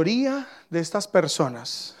la mayoría de estas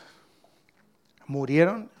personas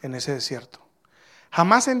murieron en ese desierto.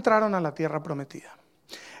 Jamás entraron a la tierra prometida.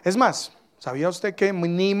 Es más, ¿sabía usted que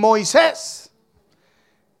ni Moisés,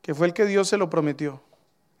 que fue el que Dios se lo prometió,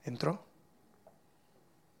 entró?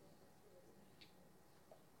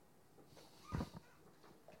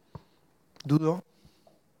 Dudó.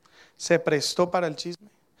 Se prestó para el chisme,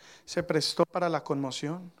 se prestó para la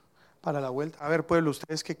conmoción, para la vuelta. A ver, pueblo,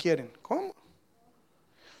 ¿ustedes qué quieren? ¿Cómo? O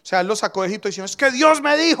sea, él lo sacó de Egipto diciendo, es que Dios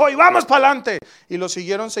me dijo y vamos para adelante. Y lo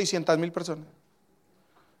siguieron 600,000 personas.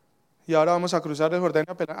 Y ahora vamos a cruzar el Jordán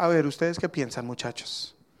a pelear. A ver, ¿ustedes qué piensan,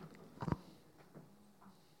 muchachos?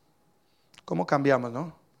 ¿Cómo cambiamos,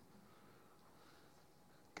 no?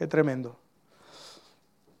 Qué tremendo.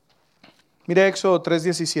 Mire Éxodo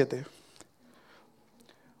 3:17.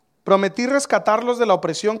 Prometí rescatarlos de la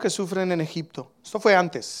opresión que sufren en Egipto. Esto fue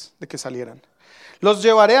antes de que salieran. Los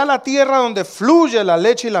llevaré a la tierra donde fluye la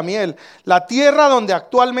leche y la miel, la tierra donde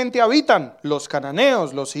actualmente habitan los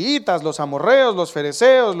cananeos, los hititas, los amorreos, los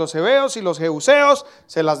fereceos, los heveos y los jebuseos,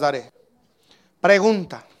 se las daré.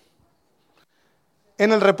 Pregunta.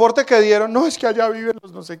 En el reporte que dieron, no, es que allá viven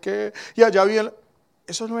los no sé qué, y allá viven,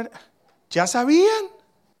 eso no era, ya sabían.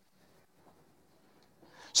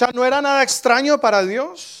 O sea, no era nada extraño para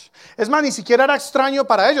Dios. Es más, ni siquiera era extraño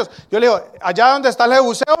para ellos. Yo le digo, allá donde está el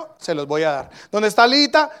jebuseo, se los voy a dar. Donde está el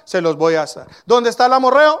hitita, se los voy a dar. Donde está el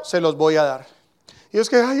amorreo, se los voy a dar. Y es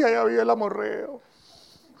que, ay, allá vive el amorreo.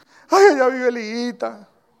 Ay, allá vive el hitita.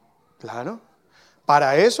 Claro,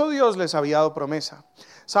 para eso Dios les había dado promesa.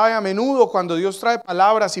 Sabe, a menudo cuando Dios trae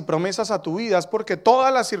palabras y promesas a tu vida es porque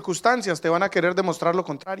todas las circunstancias te van a querer demostrar lo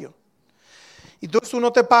contrario. Y entonces tú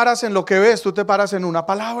no te paras en lo que ves, tú te paras en una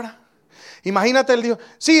palabra. Imagínate, él dijo,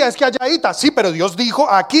 sí, es que allá hitas, sí, pero Dios dijo,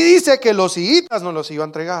 aquí dice que los hitas nos los iba a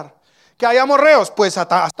entregar. Que hay amorreos, pues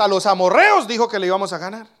hasta los amorreos dijo que le íbamos a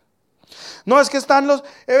ganar. No, es que están los,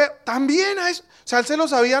 también a eso, o sea, él se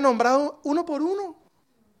los había nombrado uno por uno.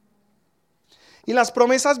 Y las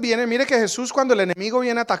promesas vienen, mire que Jesús cuando el enemigo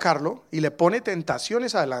viene a atacarlo y le pone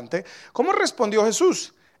tentaciones adelante, ¿cómo respondió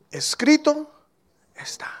Jesús? Escrito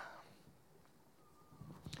está.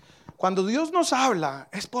 Cuando Dios nos habla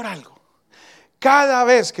es por algo. Cada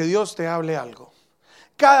vez que Dios te hable algo,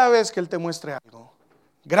 cada vez que Él te muestre algo,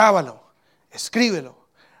 grábalo, escríbelo,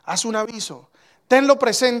 haz un aviso, tenlo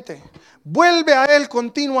presente, vuelve a Él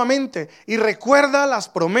continuamente y recuerda las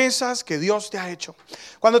promesas que Dios te ha hecho.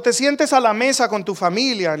 Cuando te sientes a la mesa con tu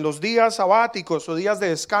familia en los días sabáticos o días de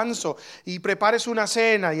descanso y prepares una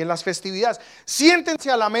cena y en las festividades,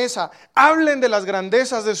 siéntense a la mesa, hablen de las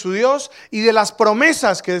grandezas de su Dios y de las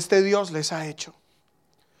promesas que este Dios les ha hecho.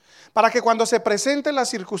 Para que cuando se presente la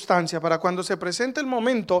circunstancia, para cuando se presente el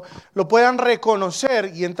momento, lo puedan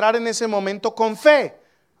reconocer y entrar en ese momento con fe.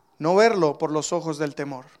 No verlo por los ojos del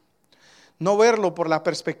temor. No verlo por la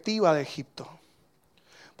perspectiva de Egipto.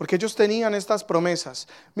 Porque ellos tenían estas promesas.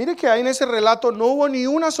 Mire que ahí en ese relato no hubo ni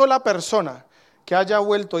una sola persona que haya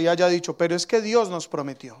vuelto y haya dicho, pero es que Dios nos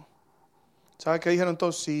prometió. ¿Sabe qué dijeron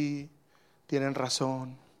todos? Sí, tienen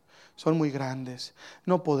razón. Son muy grandes.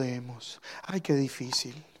 No podemos. Ay, qué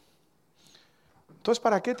difícil. Entonces,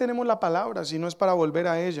 ¿para qué tenemos la palabra si no es para volver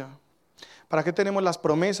a ella? ¿Para qué tenemos las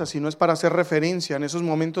promesas si no es para hacer referencia en esos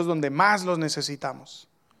momentos donde más los necesitamos?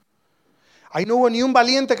 Ahí no hubo ni un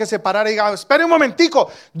valiente que se parara y diga, espere un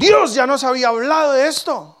momentico, Dios ya nos había hablado de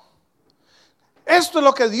esto. Esto es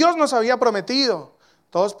lo que Dios nos había prometido.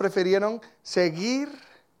 Todos prefirieron seguir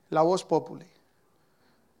la voz populi,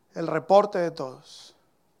 el reporte de todos.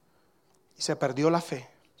 Y se perdió la fe.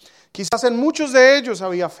 Quizás en muchos de ellos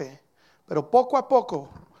había fe. Pero poco a poco,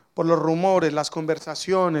 por los rumores, las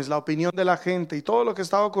conversaciones, la opinión de la gente y todo lo que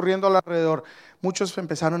estaba ocurriendo alrededor, muchos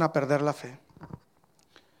empezaron a perder la fe.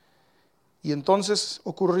 Y entonces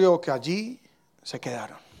ocurrió que allí se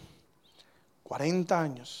quedaron. 40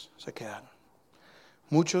 años se quedaron.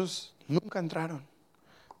 Muchos nunca entraron.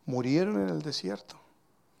 Murieron en el desierto.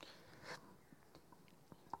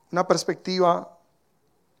 Una perspectiva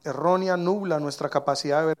errónea nubla nuestra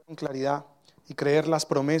capacidad de ver con claridad y creer las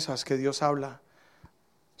promesas que Dios habla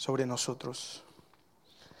sobre nosotros.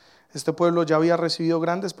 Este pueblo ya había recibido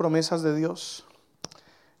grandes promesas de Dios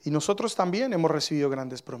y nosotros también hemos recibido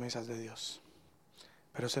grandes promesas de Dios,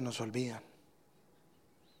 pero se nos olvidan,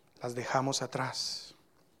 las dejamos atrás,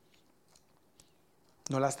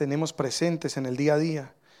 no las tenemos presentes en el día a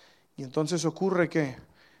día y entonces ocurre que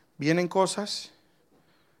vienen cosas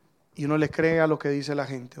y uno le cree a lo que dice la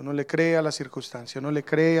gente, uno le cree a la circunstancia, uno le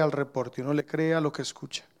cree al reporte, uno le cree a lo que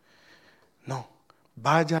escucha. No,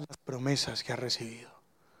 vaya a las promesas que ha recibido.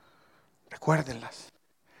 Recuérdenlas,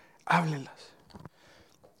 háblenlas.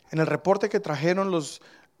 En el reporte que trajeron los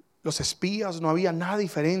espías no había nada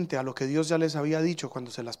diferente a lo que Dios ya les había dicho cuando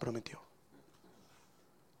se las prometió.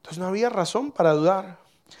 Entonces no había razón para dudar.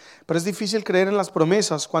 Pero es difícil creer en las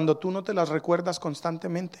promesas cuando tú no te las recuerdas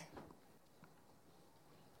constantemente.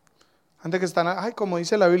 Antes que están, ay, como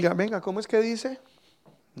dice la Biblia, venga, ¿cómo es que dice?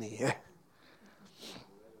 Ni idea.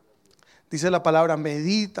 Dice la palabra,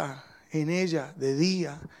 medita en ella de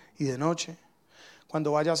día y de noche.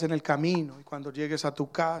 Cuando vayas en el camino y cuando llegues a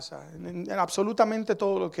tu casa, en absolutamente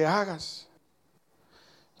todo lo que hagas.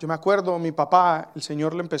 Yo me acuerdo, mi papá, el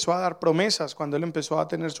Señor le empezó a dar promesas cuando él empezó a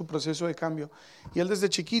tener su proceso de cambio. Y él desde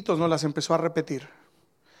chiquitos nos las empezó a repetir.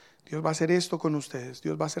 Dios va a hacer esto con ustedes,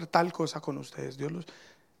 Dios va a hacer tal cosa con ustedes, Dios los...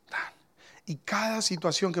 Y cada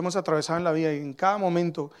situación que hemos atravesado en la vida y en cada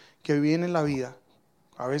momento que viene en la vida,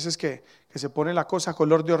 a veces que se pone la cosa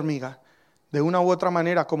color de hormiga, de una u otra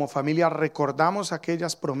manera como familia recordamos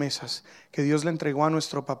aquellas promesas que Dios le entregó a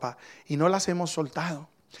nuestro papá y no las hemos soltado.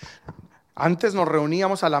 Antes nos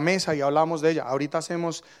reuníamos a la mesa y hablábamos de ella, ahorita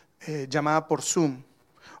hacemos llamada por Zoom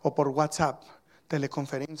o por WhatsApp,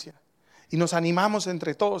 teleconferencia. Y nos animamos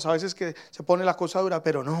entre todos, a veces que se pone la cosa dura,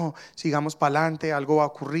 pero no, sigamos para adelante, algo va a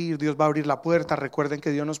ocurrir, Dios va a abrir la puerta, recuerden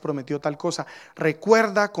que Dios nos prometió tal cosa.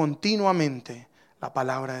 Recuerda continuamente la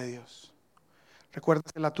palabra de Dios.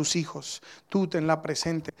 Recuérdasela a tus hijos, tú tenla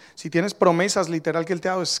presente. Si tienes promesas literal que Él te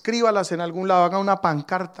ha dado, escríbalas en algún lado, haga una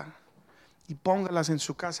pancarta y póngalas en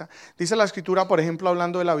su casa. Dice la Escritura, por ejemplo,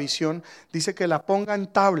 hablando de la visión, dice que la ponga en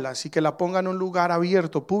tablas y que la ponga en un lugar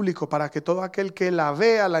abierto, público, para que todo aquel que la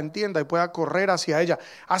vea, la entienda y pueda correr hacia ella.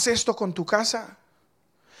 Haz esto con tu casa.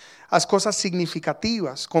 Haz cosas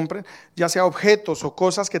significativas, compren, ya sea objetos o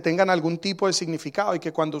cosas que tengan algún tipo de significado y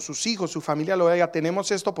que cuando sus hijos, su familia lo vea, tenemos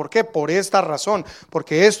esto, ¿por qué? Por esta razón,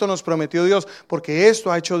 porque esto nos prometió Dios, porque esto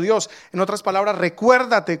ha hecho Dios. En otras palabras,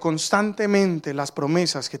 recuérdate constantemente las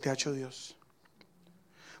promesas que te ha hecho Dios.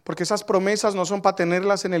 Porque esas promesas no son para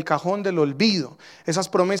tenerlas en el cajón del olvido. Esas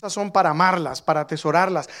promesas son para amarlas, para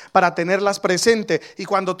atesorarlas, para tenerlas presente. Y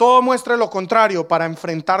cuando todo muestre lo contrario, para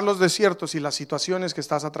enfrentar los desiertos y las situaciones que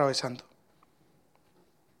estás atravesando.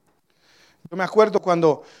 Yo me acuerdo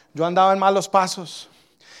cuando yo andaba en malos pasos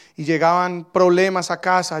y llegaban problemas a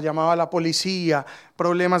casa, llamaba a la policía,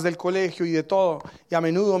 problemas del colegio y de todo. Y a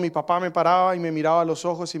menudo mi papá me paraba y me miraba a los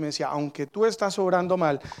ojos y me decía, aunque tú estás obrando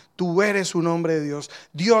mal, tú eres un hombre de Dios,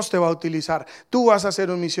 Dios te va a utilizar, tú vas a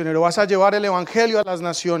ser un misionero, vas a llevar el evangelio a las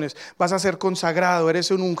naciones, vas a ser consagrado,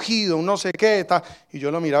 eres un ungido, un no sé qué, tal. Y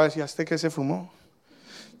yo lo miraba y decía, ¿este qué se fumó?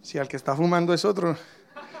 Si al que está fumando es otro.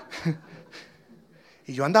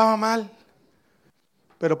 Y yo andaba mal.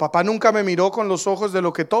 Pero papá nunca me miró con los ojos de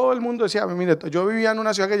lo que todo el mundo decía. Mire, yo vivía en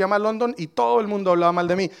una ciudad que se llama London y todo el mundo hablaba mal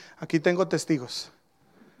de mí. Aquí tengo testigos.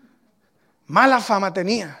 Mala fama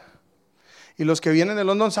tenía. Y los que vienen de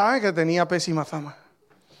London saben que tenía pésima fama.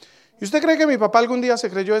 ¿Y usted cree que mi papá algún día se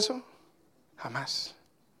creyó eso? Jamás.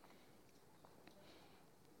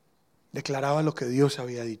 Declaraba lo que Dios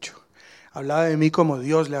había dicho. Hablaba de mí como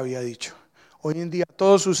Dios le había dicho. Hoy en día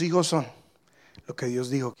todos sus hijos son lo que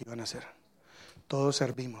Dios dijo que iban a hacer. Todos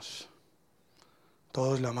servimos,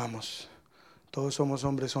 todos lo amamos, todos somos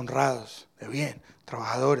hombres honrados, de bien,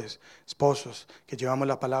 trabajadores, esposos, que llevamos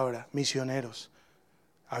la palabra, misioneros.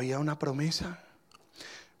 Había una promesa.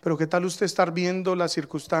 Pero ¿qué tal usted estar viendo la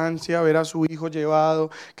circunstancia, ver a su hijo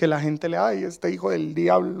llevado, que la gente le, ay, este hijo del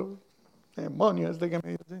diablo, demonio, este que me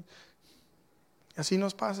dice? Y así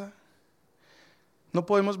nos pasa. No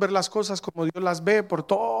podemos ver las cosas como Dios las ve por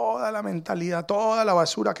toda la mentalidad, toda la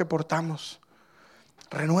basura que portamos.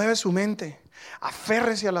 Renueve su mente,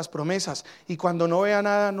 aférrese a las promesas y cuando no vea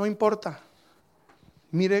nada, no importa.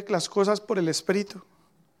 Mire las cosas por el Espíritu.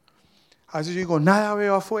 A veces yo digo, nada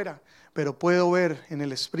veo afuera, pero puedo ver en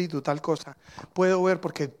el Espíritu tal cosa. Puedo ver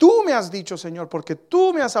porque tú me has dicho, Señor, porque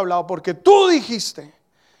tú me has hablado, porque tú dijiste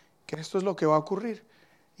que esto es lo que va a ocurrir.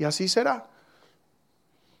 Y así será.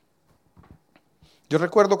 Yo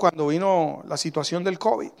recuerdo cuando vino la situación del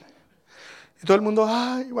COVID. Y todo el mundo,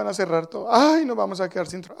 ay, van a cerrar todo, ay, nos vamos a quedar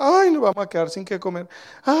sin trabajo, ay, nos vamos a quedar sin qué comer,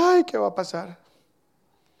 ay, ¿qué va a pasar?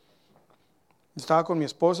 Estaba con mi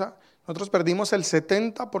esposa, nosotros perdimos el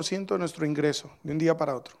 70% de nuestro ingreso de un día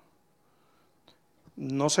para otro.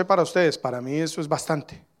 No sé para ustedes, para mí eso es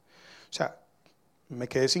bastante. O sea, me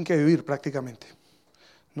quedé sin qué vivir prácticamente.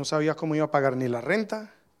 No sabía cómo iba a pagar ni la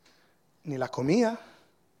renta, ni la comida,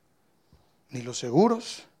 ni los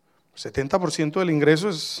seguros. 70% del ingreso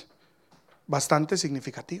es bastante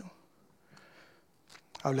significativo.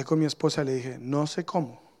 Hablé con mi esposa y le dije, no sé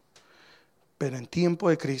cómo, pero en tiempo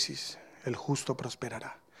de crisis el justo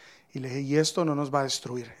prosperará. Y le dije, y esto no nos va a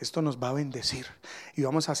destruir, esto nos va a bendecir y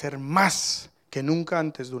vamos a hacer más que nunca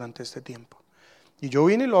antes durante este tiempo. Y yo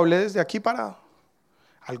vine y lo hablé desde aquí parado.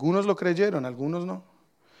 Algunos lo creyeron, algunos no.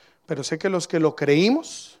 Pero sé que los que lo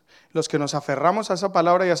creímos, los que nos aferramos a esa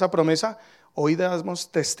palabra y a esa promesa, hoy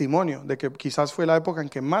damos testimonio de que quizás fue la época en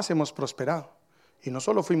que más hemos prosperado. Y no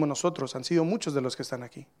solo fuimos nosotros, han sido muchos de los que están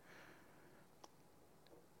aquí.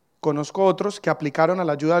 Conozco otros que aplicaron a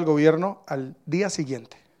la ayuda del gobierno al día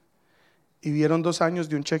siguiente y vieron 2 años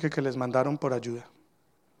de un cheque que les mandaron por ayuda.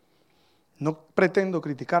 No pretendo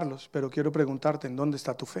criticarlos, pero quiero preguntarte, ¿en dónde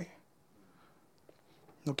está tu fe?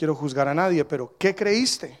 No quiero juzgar a nadie, pero ¿qué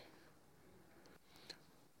creíste?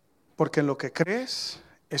 Porque en lo que crees,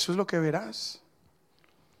 eso es lo que verás.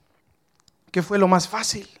 ¿Qué fue lo más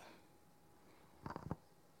fácil?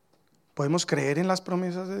 Podemos creer en las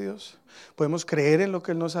promesas de Dios, podemos creer en lo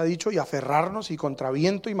que Él nos ha dicho y aferrarnos y contra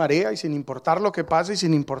viento y marea y sin importar lo que pase y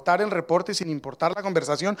sin importar el reporte y sin importar la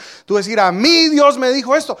conversación, tú decir, a mí Dios me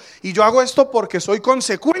dijo esto y yo hago esto porque soy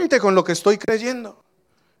consecuente con lo que estoy creyendo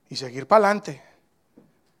y seguir para adelante.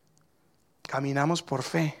 Caminamos por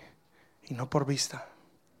fe y no por vista.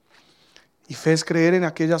 Y fe es creer en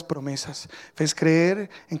aquellas promesas, fe es creer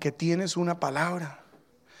en que tienes una palabra.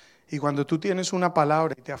 Y cuando tú tienes una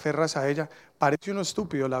palabra y te aferras a ella, parece uno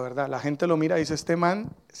estúpido, la verdad. La gente lo mira y dice, este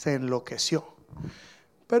man se enloqueció.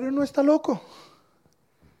 Pero él no está loco.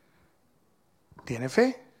 Tiene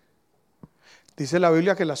fe. Dice la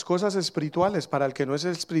Biblia que las cosas espirituales para el que no es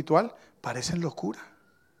espiritual parecen locura.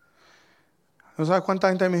 No sabe cuánta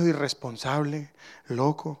gente me dijo irresponsable,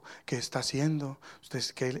 loco, ¿qué está haciendo? ¿Usted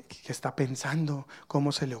qué está pensando?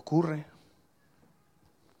 ¿Cómo se le ocurre?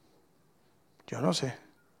 Yo no sé,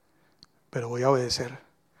 pero voy a obedecer.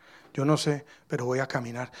 Yo no sé, pero voy a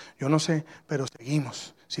caminar. Yo no sé, pero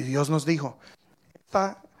seguimos. Si Dios nos dijo,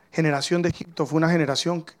 esta generación de Egipto fue una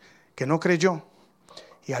generación que no creyó.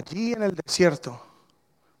 Y allí en el desierto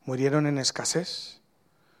murieron en escasez,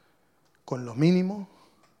 con lo mínimo.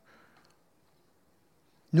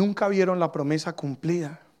 Nunca vieron la promesa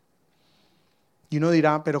cumplida. Y uno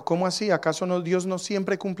dirá, pero ¿cómo así? ¿Acaso no, Dios no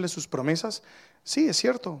siempre cumple sus promesas? Sí, es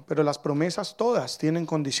cierto, pero las promesas todas tienen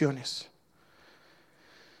condiciones.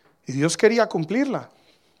 Y Dios quería cumplirla,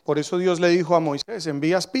 Por eso Dios le dijo a Moisés: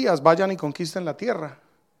 envía espías, vayan y conquisten la tierra.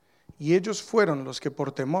 Y ellos fueron los que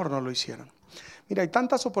por temor no lo hicieron. Mira, hay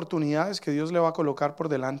tantas oportunidades que Dios le va a colocar por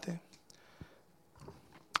delante.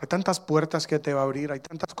 Hay tantas puertas que te va a abrir, hay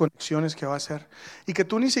tantas conexiones que va a hacer, y que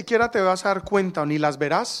tú ni siquiera te vas a dar cuenta o ni las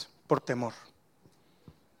verás por temor,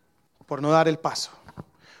 por no dar el paso,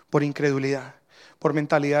 por incredulidad, por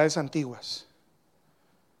mentalidades antiguas.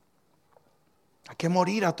 Hay que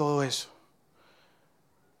morir a todo eso.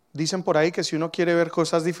 Dicen por ahí que si uno quiere ver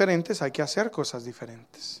cosas diferentes, hay que hacer cosas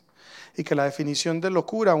diferentes. Y que la definición de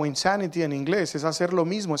locura o insanity en inglés es hacer lo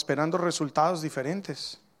mismo esperando resultados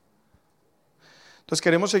diferentes. Entonces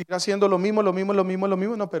queremos seguir haciendo lo mismo,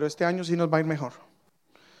 no, pero este año sí nos va a ir mejor.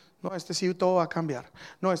 No, este sí todo va a cambiar.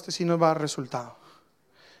 No, este sí nos va a dar resultado.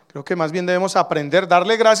 Creo que más bien debemos aprender,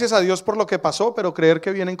 darle gracias a Dios por lo que pasó, pero creer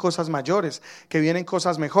que vienen cosas mayores, que vienen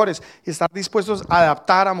cosas mejores, y estar dispuestos a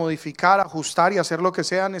adaptar, a modificar, a ajustar y hacer lo que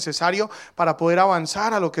sea necesario para poder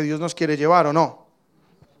avanzar a lo que Dios nos quiere llevar, ¿o no?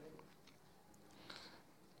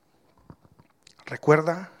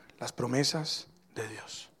 Recuerda las promesas de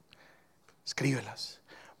Dios. Escríbelas,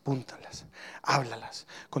 apúntalas, háblalas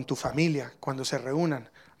con tu familia cuando se reúnan,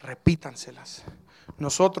 repítanselas.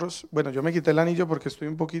 Nosotros, bueno, yo me quité el anillo porque estoy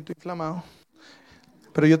un poquito inflamado,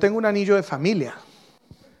 pero yo tengo un anillo de familia.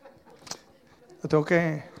 Tengo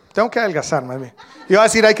que adelgazar más bien. Iba a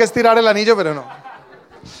decir hay que estirar el anillo, pero no.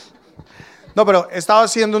 No, pero he estado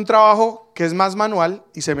haciendo un trabajo que es más manual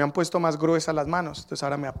y se me han puesto más gruesas las manos. Entonces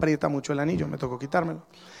ahora me aprieta mucho el anillo, me tocó quitármelo.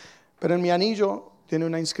 Pero en mi anillo tiene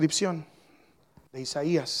una inscripción de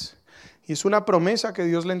Isaías. Y es una promesa que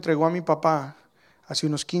Dios le entregó a mi papá hace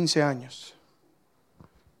unos 15 años.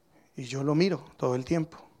 Y yo lo miro todo el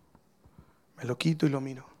tiempo. Me lo quito y lo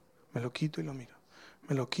miro. Me lo quito y lo miro.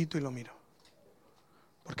 Me lo quito y lo miro.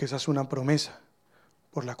 Porque esa es una promesa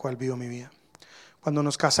por la cual vivo mi vida. Cuando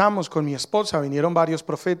nos casamos con mi esposa, vinieron varios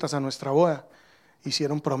profetas a nuestra boda.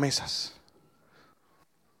 Hicieron promesas.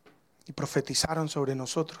 Y profetizaron sobre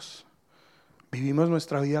nosotros. Vivimos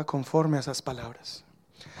nuestra vida conforme a esas palabras.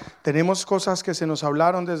 Tenemos cosas que se nos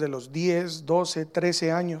hablaron desde los 10, 12,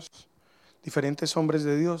 13 años. Diferentes hombres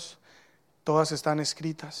de Dios. Todas están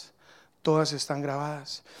escritas. Todas están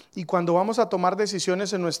grabadas. Y cuando vamos a tomar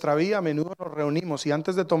decisiones en nuestra vida, a menudo nos reunimos y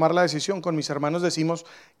antes de tomar la decisión con mis hermanos decimos: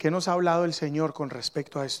 ¿qué nos ha hablado el Señor con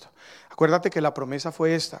respecto a esto? Acuérdate que la promesa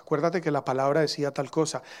fue esta. Acuérdate que la palabra decía tal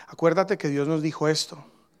cosa. Acuérdate que Dios nos dijo esto.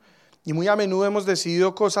 Y muy a menudo hemos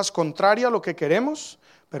decidido cosas contrarias a lo que queremos,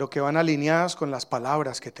 pero que van alineadas con las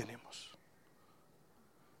palabras que tenemos.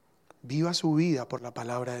 Viva su vida por la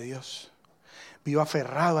palabra de Dios. Viva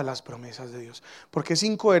aferrado a las promesas de Dios. Porque es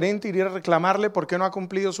incoherente ir a reclamarle por qué no ha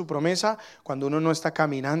cumplido su promesa cuando uno no está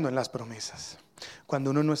caminando en las promesas. Cuando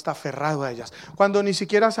uno no está aferrado a ellas. Cuando ni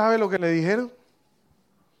siquiera sabe lo que le dijeron.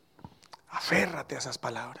 Aférrate a esas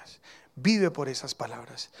palabras. Vive por esas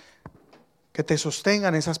palabras. Que te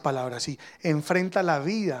sostengan esas palabras y enfrenta la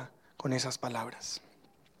vida con esas palabras.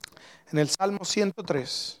 En el Salmo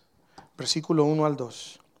 103, versículo 1 al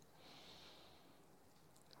 2.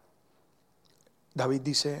 David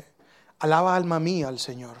dice: alaba alma mía al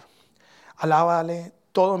Señor, alábale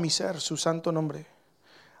todo mi ser, su santo nombre.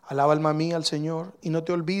 Alaba alma mía al Señor y no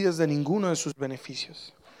te olvides de ninguno de sus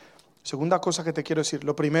beneficios. Segunda cosa que te quiero decir,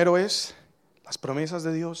 lo primero es las promesas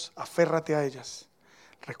de Dios, aférrate a ellas,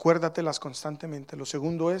 recuérdatelas constantemente. Lo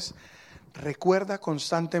segundo es, recuerda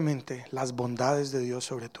constantemente las bondades de Dios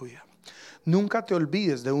sobre tu vida. Nunca te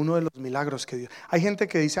olvides de uno de los milagros que Dios. Hay gente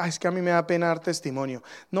que dice: es que a mí me da pena dar testimonio.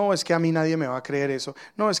 No, es que a mí nadie me va a creer eso.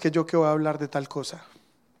 No, es que yo que voy a hablar de tal cosa.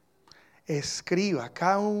 Escriba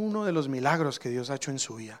cada uno de los milagros que Dios ha hecho en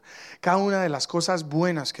su vida. Cada una de las cosas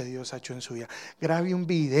buenas que Dios ha hecho en su vida. Grabe un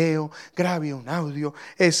video, grabe un audio,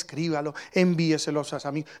 escríbalo, envíeselos a sus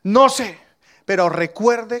amigos. No sé, pero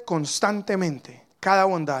recuerde constantemente cada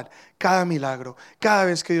bondad, cada milagro, cada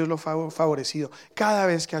vez que Dios lo ha favorecido, cada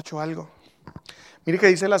vez que ha hecho algo. Mire que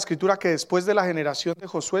dice la escritura que después de la generación de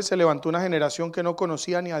Josué se levantó una generación que no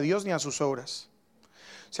conocía ni a Dios ni a sus obras.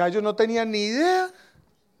 O sea, ellos no tenían ni idea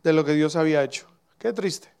de lo que Dios había hecho. Qué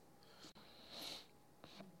triste.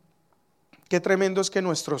 Qué tremendo es que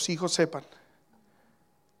nuestros hijos sepan,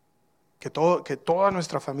 que toda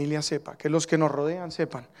nuestra familia sepa, que los que nos rodean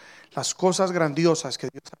sepan las cosas grandiosas que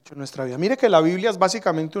Dios ha hecho en nuestra vida. Mire que la Biblia es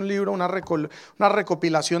básicamente un libro, una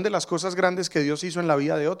recopilación de las cosas grandes que Dios hizo en la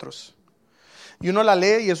vida de otros. Y uno la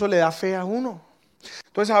lee y eso le da fe a uno.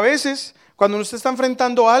 Entonces a veces, cuando uno está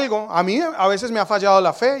enfrentando algo, a mí a veces me ha fallado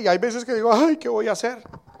la fe y hay veces que digo: ay, ¿qué voy a hacer?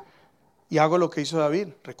 Y hago lo que hizo David.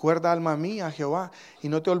 Recuerda, alma mía, a Jehová, y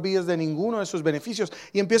no te olvides de ninguno de sus beneficios.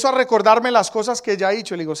 Y empiezo a recordarme las cosas que ya he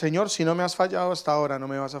hecho. Le digo, Señor, si no me has fallado hasta ahora, no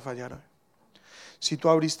me vas a fallar hoy. Si tú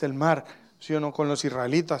abriste el mar, ¿sí o no? Con los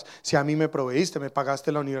israelitas, si a mí me proveíste, me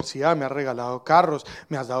pagaste la universidad, me has regalado carros,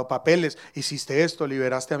 me has dado papeles, hiciste esto,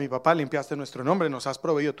 liberaste a mi papá, limpiaste nuestro nombre, nos has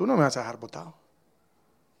proveído, tú no me vas a dejar botado.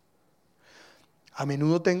 A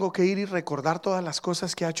menudo tengo que ir y recordar todas las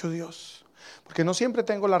cosas que ha hecho Dios, porque no siempre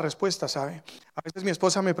tengo la respuesta, ¿sabe? A veces mi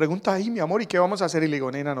esposa me pregunta, ay, mi amor, ¿y qué vamos a hacer? Y le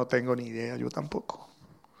digo, nena, no tengo ni idea, yo tampoco.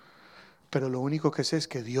 Pero lo único que sé es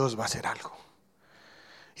que Dios va a hacer algo.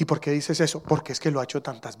 ¿Y por qué dices eso? Porque es que lo ha hecho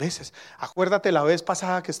tantas veces. Acuérdate la vez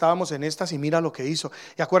pasada que estábamos en estas y mira lo que hizo.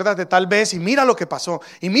 Y acuérdate tal vez y mira lo que pasó.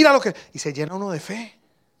 Y mira lo que... Y se llena uno de fe.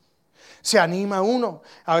 Se anima uno.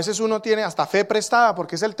 A veces uno tiene hasta fe prestada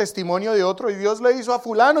porque es el testimonio de otro. Y Dios le hizo a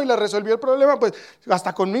fulano y le resolvió el problema. Pues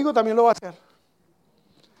hasta conmigo también lo va a hacer.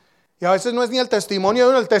 Y a veces no es ni el testimonio de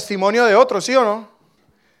uno, el testimonio de otro, ¿sí o no?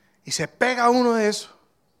 Y se pega uno de eso.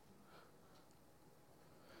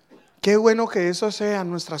 Qué bueno que eso sean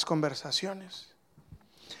nuestras conversaciones.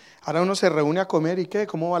 Ahora uno se reúne a comer y ¿qué?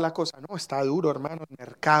 ¿Cómo va la cosa? No, está duro, hermano, el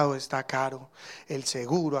mercado está caro, el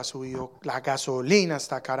seguro ha subido, la gasolina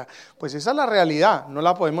está cara. Pues esa es la realidad, no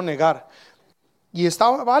la podemos negar. Y está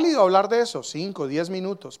válido hablar de eso, 5, 10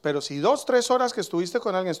 minutos, pero si 2, 3 horas que estuviste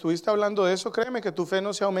con alguien, estuviste hablando de eso, créeme que tu fe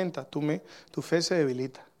no se aumenta, tu fe se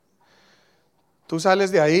debilita. Tú sales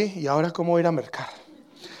de ahí y ahora ¿cómo ir a mercar?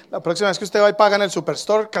 La próxima vez que usted va y paga en el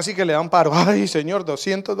superstore, casi que le da un paro. Ay, señor,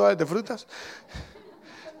 $200 de frutas.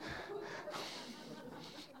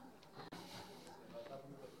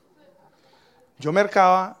 Yo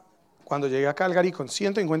mercaba cuando llegué a Calgary con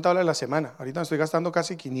 $150 a la semana. Ahorita me estoy gastando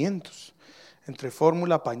casi 500 entre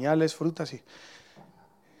fórmula, pañales, frutas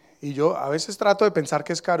y yo a veces trato de pensar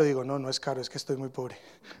que es caro. Digo, no es caro, es que estoy muy pobre.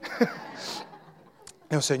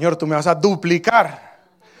 Digo, Señor, tú me vas a duplicar.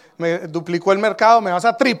 Me duplicó el mercado, me vas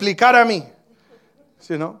a triplicar a mí,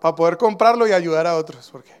 ¿sí, no? Para poder comprarlo y ayudar a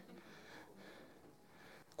otros. ¿Por qué?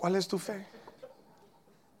 ¿Cuál es tu fe?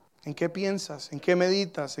 ¿En qué piensas? ¿En qué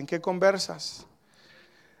meditas? ¿En qué conversas?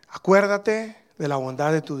 Acuérdate de la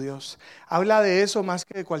bondad de tu Dios. Habla de eso más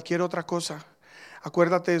que de cualquier otra cosa.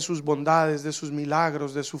 Acuérdate de sus bondades, de sus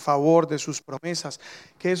milagros, de su favor, de sus promesas.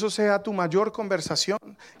 Que eso sea tu mayor conversación,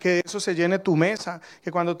 que de eso se llene tu mesa,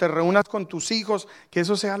 que cuando te reúnas con tus hijos, que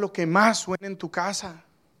eso sea lo que más suene en tu casa.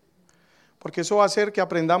 Porque eso va a hacer que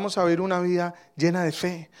aprendamos a vivir una vida llena de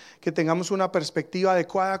fe, que tengamos una perspectiva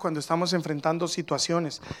adecuada cuando estamos enfrentando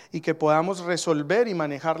situaciones y que podamos resolver y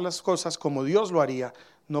manejar las cosas como Dios lo haría,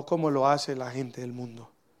 no como lo hace la gente del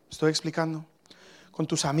mundo. ¿Estoy explicando? Con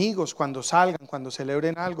tus amigos, cuando salgan, cuando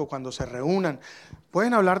celebren algo, cuando se reúnan,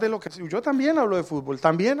 pueden hablar de lo que... Yo también hablo de fútbol,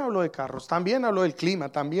 también hablo de carros, también hablo del clima,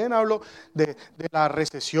 también hablo de la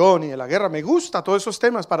recesión y de la guerra. Me gusta todos esos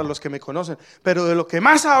temas para los que me conocen, pero de lo que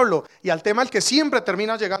más hablo y al tema al que siempre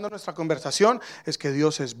termina llegando nuestra conversación es que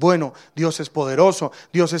Dios es bueno, Dios es poderoso,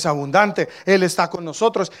 Dios es abundante, Él está con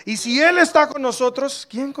nosotros. Y si Él está con nosotros,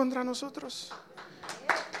 ¿quién contra nosotros?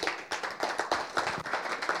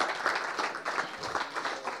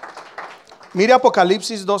 Mire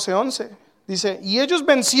Apocalipsis 12:11. Dice, y ellos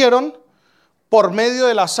vencieron por medio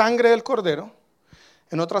de la sangre del Cordero.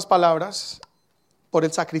 En otras palabras, por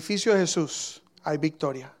el sacrificio de Jesús hay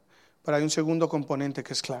victoria. Pero hay un segundo componente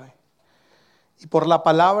que es clave. Y por la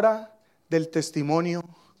palabra del testimonio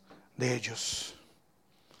de ellos.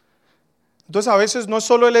 Entonces a veces no es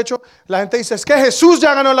solo el hecho, la gente dice, es que Jesús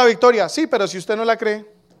ya ganó la victoria. Sí, pero si usted no la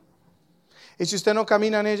cree, y si usted no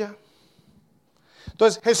camina en ella.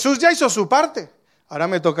 Entonces Jesús ya hizo su parte, ahora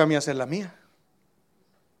me toca a mí hacer la mía.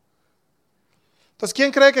 Entonces,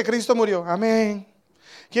 ¿quién cree que Cristo murió? Amén.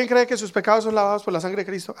 ¿Quién cree que sus pecados son lavados por la sangre de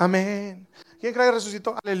Cristo? Amén. ¿Quién cree que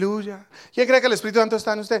resucitó? Aleluya. ¿Quién cree que el Espíritu Santo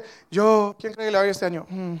está en usted? Yo. ¿Quién cree que le va a ir este año?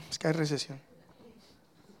 Es que hay recesión.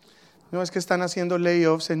 No, es que están haciendo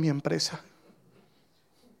layoffs en mi empresa.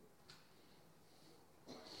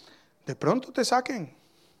 De pronto te saquen.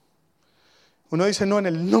 Uno dice, no, en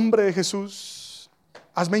el nombre de Jesús,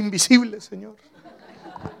 hazme invisible, Señor.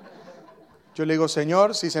 Yo le digo,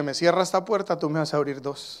 Señor, si se me cierra esta puerta, tú me vas a abrir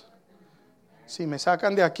dos. Si me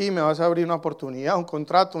sacan de aquí, me vas a abrir una oportunidad, un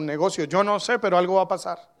contrato, un negocio. Yo no sé, pero algo va a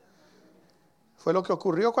pasar. Fue lo que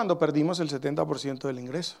ocurrió cuando perdimos el 70% del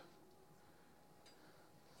ingreso.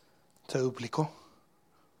 Se duplicó.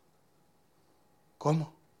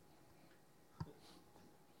 ¿Cómo?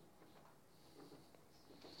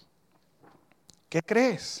 ¿Qué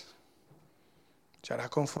crees? Se hará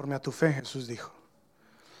conforme a tu fe, Jesús dijo.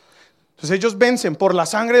 Entonces ellos vencen por la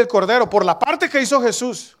sangre del Cordero, por la parte que hizo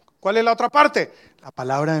Jesús. ¿Cuál es la otra parte? La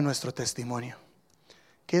palabra de nuestro testimonio.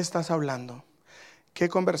 ¿Qué estás hablando? ¿Qué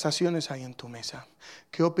conversaciones hay en tu mesa?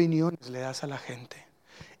 ¿Qué opiniones le das a la gente?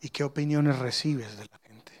 ¿Y qué opiniones recibes de la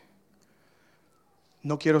gente?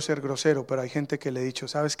 No quiero ser grosero, pero hay gente que le he dicho,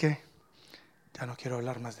 ¿sabes qué? Ya no quiero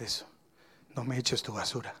hablar más de eso. No me eches tu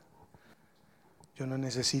basura. Yo no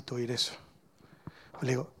necesito oír eso.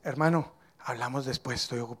 Le digo, hermano, hablamos después,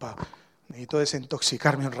 estoy ocupado. Necesito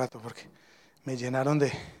desintoxicarme un rato porque me llenaron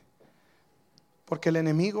de... Porque el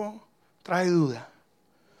enemigo trae duda.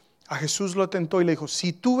 A Jesús lo tentó y le dijo,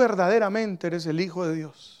 si tú verdaderamente eres el Hijo de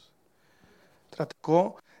Dios.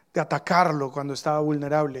 Trató de atacarlo cuando estaba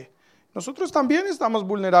vulnerable. Nosotros también estamos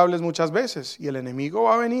vulnerables muchas veces y el enemigo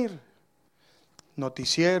va a venir.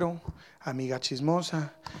 Noticiero, amiga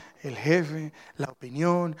chismosa, el jefe, la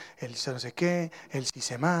opinión, el no sé qué, el si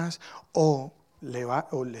sé más, o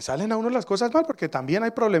le salen a uno las cosas mal porque también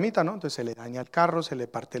hay problemita, ¿no? Entonces se le daña el carro, se le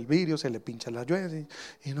parte el vidrio, se le pincha las lluvias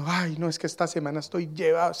y no, ay, no, es que esta semana estoy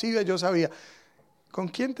llevado, sí, yo sabía. ¿Con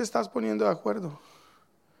quién te estás poniendo de acuerdo?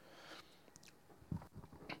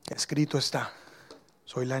 Escrito está,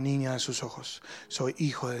 soy la niña de sus ojos, soy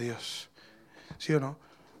hijo de Dios. ¿Sí o no?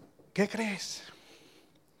 ¿Qué crees?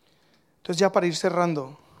 Entonces ya para ir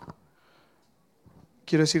cerrando,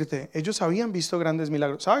 quiero decirte, ellos habían visto grandes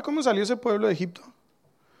milagros. ¿Sabe cómo salió ese pueblo de Egipto?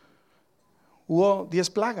 Hubo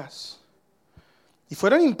 10 plagas y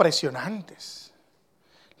fueron impresionantes.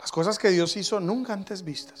 Las cosas que Dios hizo nunca antes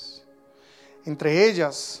vistas. Entre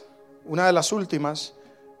ellas, una de las últimas,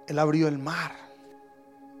 Él abrió el mar.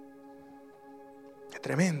 Qué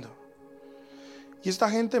tremendo. Y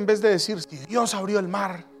esta gente, en vez de decir, si Dios abrió el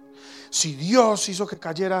mar, si Dios hizo que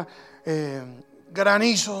cayera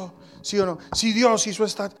granizo, ¿sí o no? Si Dios hizo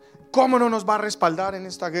 ¿cómo no nos va a respaldar en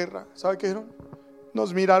esta guerra? ¿Sabe qué dijeron?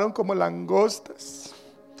 Nos miraron como langostas.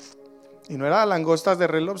 Y no eran langostas de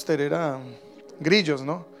Red Lobster, eran grillos,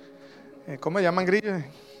 ¿no? ¿Cómo le llaman grillos?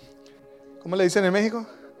 ¿Cómo le dicen en México?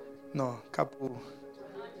 No,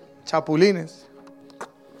 chapulines.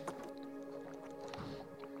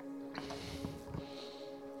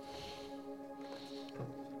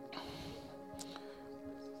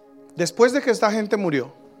 Después de que esta gente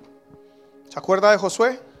murió, ¿se acuerda de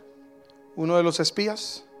Josué? Uno de los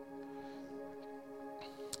espías.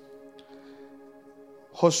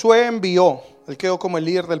 Josué envió, él quedó como el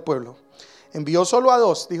líder del pueblo. Envió solo a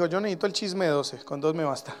 2, dijo, yo necesito el chisme de 12, con 2 me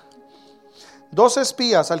basta. 2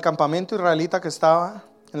 espías al campamento israelita que estaba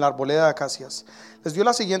en la arboleda de acacias. Les dio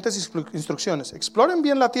las siguientes instrucciones: exploren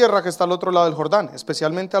bien la tierra que está al otro lado del Jordán,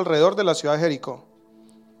 especialmente alrededor de la ciudad de Jericó.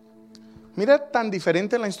 Mira tan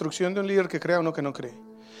diferente la instrucción de un líder que cree a uno que no cree.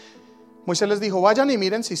 Moisés les dijo, vayan y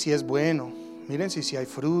miren si es bueno, miren si hay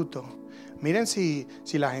fruto, miren si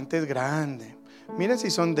la gente es grande, miren si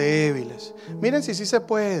son débiles, miren si sí se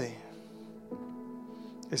puede.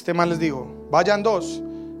 Este man les dijo, vayan 2,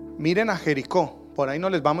 miren a Jericó, por ahí no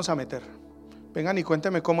les vamos a meter. Vengan y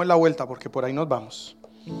cuéntenme cómo es la vuelta, porque por ahí nos vamos.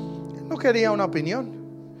 Él no quería una opinión,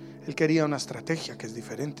 él quería una estrategia que es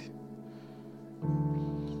diferente.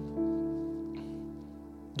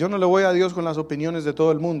 Yo no le voy a Dios con las opiniones de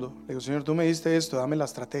todo el mundo. Le digo, Señor, tú me diste esto, dame la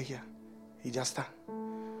estrategia. Y ya está.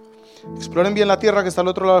 Exploren bien la tierra que está al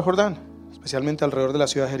otro lado del Jordán, especialmente alrededor de la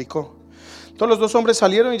ciudad de Jericó. Todos los 2 hombres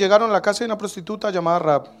salieron y llegaron a la casa de una prostituta llamada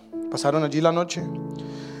Rahab. Pasaron allí la noche.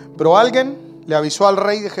 Pero alguien le avisó al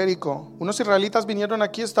rey de Jericó, unos israelitas vinieron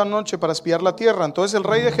aquí esta noche para espiar la tierra. Entonces el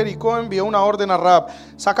rey de Jericó envió una orden a Rahab,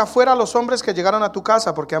 saca fuera a los hombres que llegaron a tu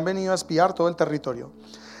casa, porque han venido a espiar todo el territorio.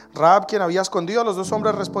 Rahab, quien había escondido a los 2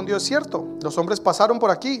 hombres, respondió, es cierto, los hombres pasaron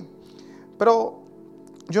por aquí, pero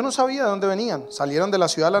yo no sabía de dónde venían. Salieron de la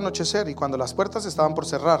ciudad al anochecer y cuando las puertas estaban por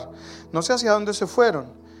cerrar. No sé hacia dónde se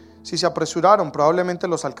fueron. Si se apresuran, probablemente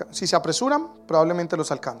los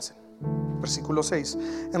alcancen. Versículo 6.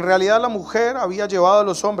 En realidad la mujer había llevado a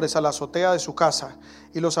los hombres a la azotea de su casa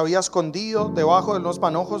y los había escondido debajo de los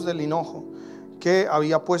manojos del hinojo que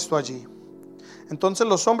había puesto allí. Entonces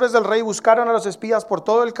los hombres del rey buscaron a los espías por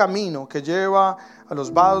todo el camino que lleva a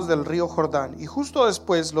los vados del río Jordán. Y justo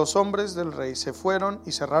después los hombres del rey se fueron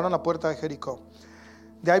y cerraron la puerta de Jericó.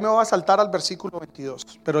 De ahí me voy a saltar al versículo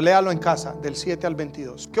 22, pero léalo en casa, del 7 al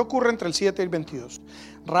 22. ¿Qué ocurre entre el 7 y el 22?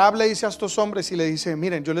 Rahab le dice a estos hombres y le dice,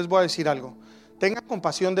 miren, yo les voy a decir algo. Tengan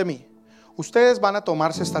compasión de mí. Ustedes van a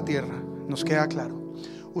tomarse esta tierra, nos queda claro.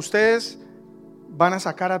 Ustedes van a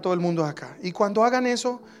sacar a todo el mundo de acá. Y cuando hagan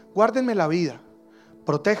eso, guárdenme la vida.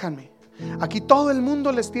 Protéjanme. Aquí todo el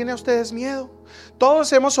mundo les tiene a ustedes miedo.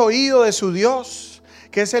 Todos hemos oído de su Dios,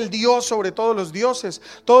 que es el Dios sobre todos los dioses.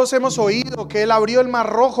 Todos hemos oído que Él abrió el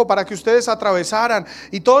mar rojo para que ustedes atravesaran.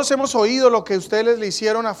 Y todos hemos oído lo que ustedes le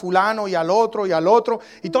hicieron a fulano y al otro y al otro.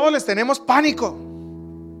 Y todos les tenemos pánico.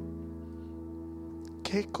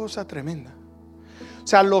 Qué cosa tremenda. O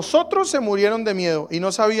sea, los otros se murieron de miedo y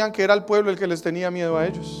no sabían que era el pueblo el que les tenía miedo a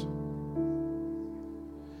ellos.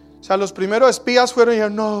 O sea, los primeros espías fueron y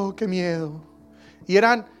dijeron, no, qué miedo. Y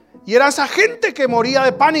era esa gente que moría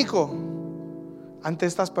de pánico ante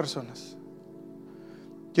estas personas.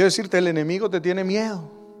 Quiero decirte, el enemigo te tiene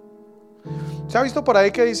miedo. ¿Se ha visto por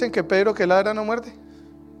ahí que dicen que Pedro que ladra no muerde?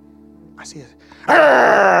 Así es.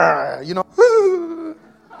 You know.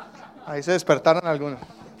 Ahí se despertaron algunos.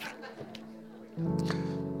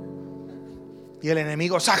 Y el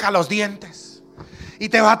enemigo saca los dientes y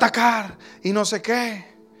te va a atacar y no sé qué.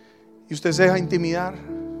 Y usted se deja intimidar.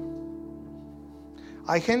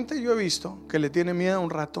 Hay gente, yo he visto, que le tiene miedo a un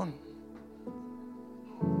ratón.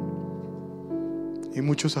 Y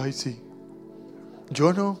muchos, ay sí.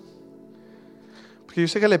 Yo no. Porque yo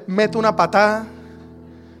sé que le meto una patada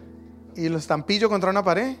y lo estampillo contra una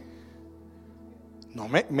pared. No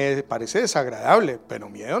me parece desagradable, pero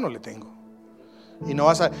miedo no le tengo. Y no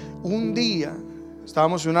vas a... Un día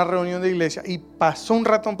estábamos en una reunión de iglesia y pasó un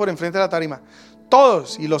ratón por enfrente de la tarima.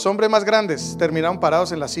 Todos, y los hombres más grandes, terminaron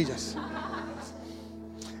parados en las sillas.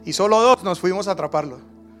 Y solo 2 nos fuimos a atraparlo.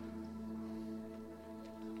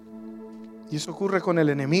 Y eso ocurre con el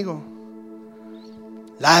enemigo.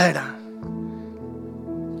 Ladra,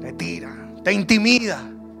 te tira, te intimida.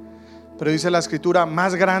 Pero dice la escritura,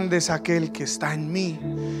 más grande es aquel que está en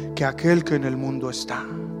mí que aquel que en el mundo está.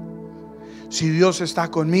 Si Dios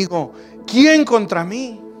está conmigo, ¿quién contra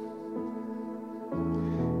mí?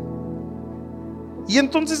 Y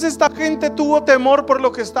entonces esta gente tuvo temor por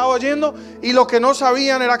lo que estaba oyendo, y lo que no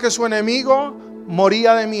sabían era que su enemigo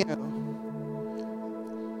moría de miedo.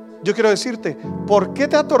 Yo quiero decirte, ¿por qué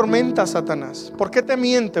te atormenta Satanás? ¿Por qué te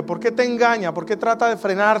miente? ¿Por qué te engaña? ¿Por qué trata de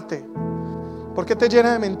frenarte? ¿Por qué te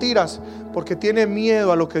llena de mentiras? Porque tiene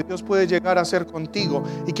miedo a lo que Dios puede llegar a hacer contigo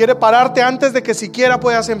y quiere pararte antes de que siquiera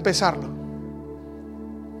puedas empezarlo.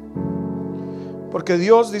 Porque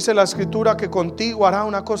Dios, dice la escritura, que contigo hará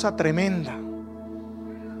una cosa tremenda.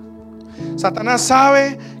 Satanás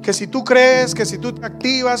sabe que si tú crees, que si tú te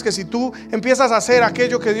activas, que si tú empiezas a hacer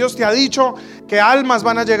aquello que Dios te ha dicho, que almas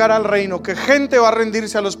van a llegar al reino, que gente va a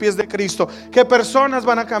rendirse a los pies de Cristo, que personas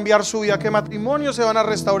van a cambiar su vida, que matrimonios se van a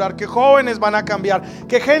restaurar, que jóvenes van a cambiar,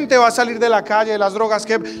 que gente va a salir de la calle, de las drogas,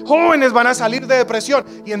 que jóvenes van a salir de depresión.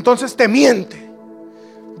 Y entonces te miente.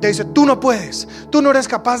 Te dice, tú no puedes, tú no eres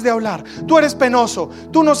capaz de hablar, tú eres penoso,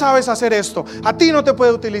 tú no sabes hacer esto, a ti no te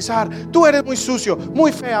puede utilizar, tú eres muy sucio,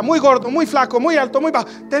 muy fea, muy gordo, muy flaco, muy alto, muy bajo.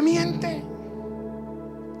 Te miente.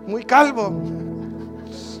 Muy calvo,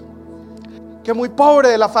 que muy pobre,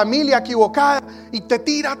 de la familia equivocada, y te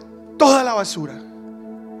tira toda la basura.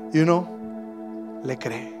 Y uno le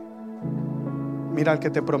cree. Mira al que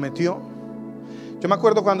te prometió. Yo me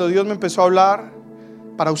acuerdo cuando Dios me empezó a hablar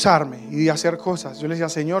para usarme y hacer cosas. Yo le decía,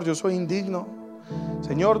 Señor, yo soy indigno.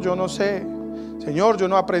 Señor, yo no sé. Señor, yo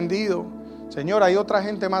no he aprendido. Señor, hay otra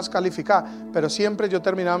gente más calificada. Pero siempre yo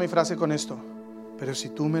terminaba mi frase con esto: pero si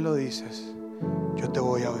tú me lo dices, yo te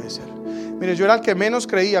voy a obedecer. Mire, yo era el que menos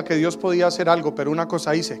creía que Dios podía hacer algo, pero una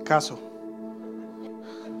cosa hice, caso.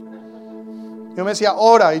 Yo me decía,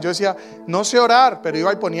 ora, y yo decía, no sé orar, pero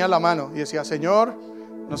iba y ponía la mano y decía, Señor,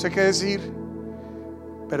 no sé qué decir,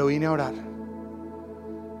 pero vine a orar.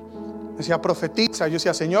 Decía, profetiza. Yo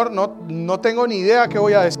decía, Señor, no tengo ni idea qué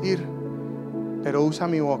voy a decir, pero usa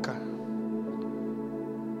mi boca.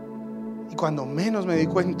 Y cuando menos me di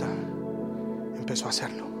cuenta, empezó a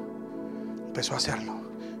hacerlo. Empezó a hacerlo.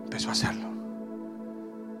 Empezó a hacerlo.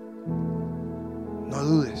 No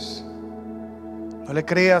dudes. No le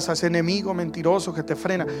creas a ese enemigo mentiroso que te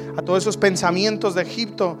frena, a todos esos pensamientos de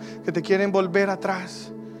Egipto que te quieren volver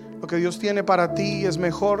atrás. Lo que Dios tiene para ti es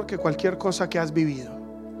mejor que cualquier cosa que has vivido.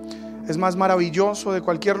 Es más maravilloso de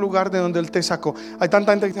cualquier lugar de donde Él te sacó. Hay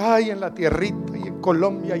tanta gente que dice, ay, en la tierrita, y en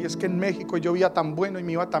Colombia, y es que en México yo vivía tan bueno y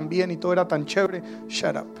me iba tan bien y todo era tan chévere.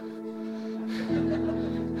 Shut up.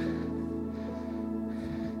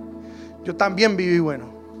 Yo también viví bueno,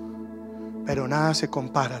 pero nada se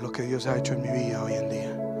compara a lo que Dios ha hecho en mi vida hoy en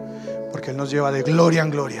día. Porque Él nos lleva de gloria en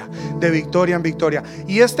gloria, de victoria en victoria.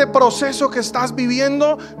 Y este proceso que estás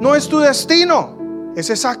viviendo no es tu destino. Es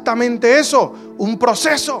exactamente eso, un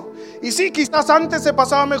proceso. Y sí, quizás antes se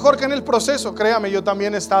pasaba mejor que en el proceso. Créame, yo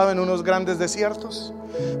también he estado en unos grandes desiertos,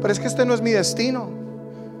 pero es que este no es mi destino.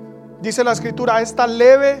 Dice la escritura, esta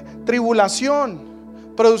leve tribulación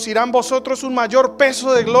producirá en vosotros un mayor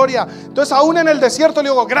peso de gloria. Entonces aún en el desierto le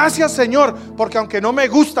digo, gracias Señor, porque aunque no me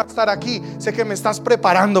gusta estar aquí, sé que me estás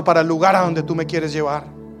preparando para el lugar a donde tú me quieres llevar.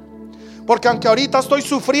 Porque aunque ahorita estoy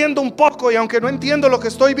sufriendo un poco y aunque no entiendo lo que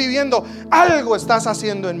estoy viviendo, algo estás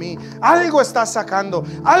haciendo en mí, algo estás sacando,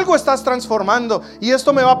 algo estás transformando, y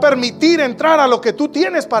esto me va a permitir entrar a lo que tú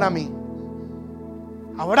tienes para mí.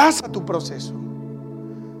 Abraza tu proceso,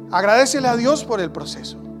 agradécele a Dios por el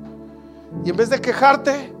proceso, y en vez de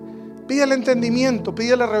quejarte, pídele entendimiento,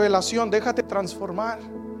 pídele revelación, déjate transformar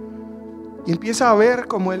y empieza a ver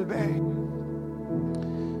como Él ve.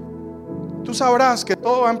 Tú sabrás que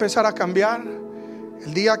todo va a empezar a cambiar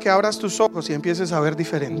el día que abras tus ojos y empieces a ver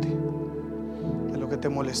diferente. Que lo que te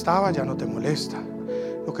molestaba ya no te molesta,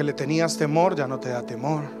 lo que le tenías temor ya no te da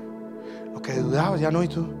temor, lo que dudabas ya no. Y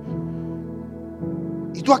tú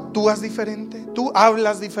actúas diferente, tú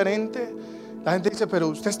hablas diferente. La gente dice, pero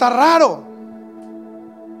usted está raro.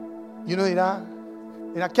 Y uno dirá,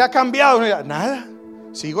 mira, ¿qué ha cambiado? Uno dirá, nada,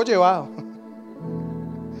 sigo llevado.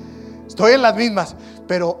 Estoy en las mismas,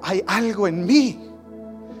 pero hay algo en mí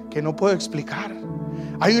que no puedo explicar.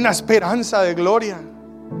 Hay una esperanza de gloria,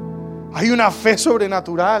 hay una fe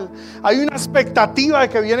sobrenatural, hay una expectativa de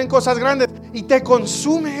que vienen cosas grandes, y te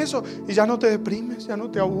consume eso, y ya no te deprimes, ya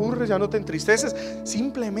no te aburres, ya no te entristeces.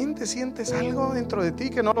 Simplemente sientes algo dentro de ti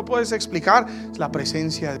que no lo puedes explicar. Es la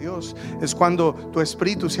presencia de Dios, es cuando tu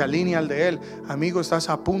espíritu se alinea al de Él. Amigo, estás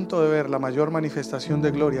a punto de ver la mayor manifestación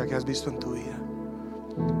de gloria que has visto en tu vida.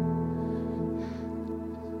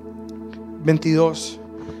 22.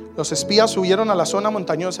 Los espías subieron a la zona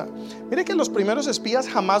montañosa. Mire que los primeros espías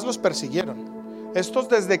jamás los persiguieron. Estos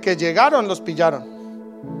desde que llegaron los pillaron.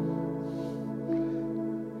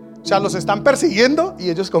 O sea, los están persiguiendo y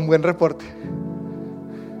ellos con buen reporte.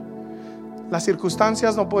 Las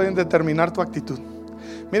circunstancias no pueden determinar tu actitud.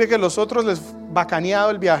 Mire que los otros les bacaneado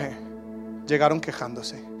el viaje, llegaron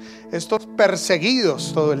quejándose. Estos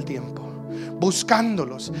perseguidos todo el tiempo,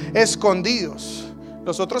 buscándolos, escondidos.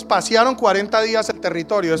 Los otros pasearon 40 días el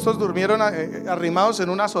territorio. Estos durmieron arrimados en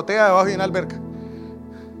una azotea debajo de una alberca,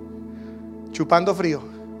 chupando frío.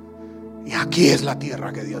 Y aquí es la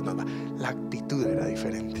tierra que Dios nos da. La actitud era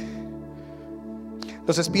diferente.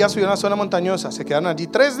 Los espías subieron a la zona montañosa, se quedaron allí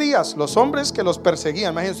 3 días. Los hombres que los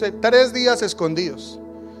perseguían, imagínense, 3 días escondidos,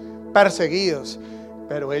 perseguidos,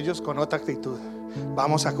 pero ellos con otra actitud.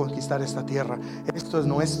 Vamos a conquistar esta tierra, esto es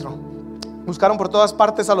nuestro. Buscaron por todas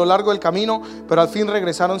partes a lo largo del camino, pero al fin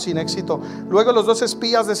regresaron sin éxito. Luego los 2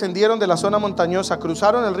 espías descendieron de la zona montañosa,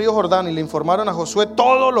 cruzaron el río Jordán y le informaron a Josué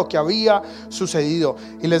todo lo que había sucedido.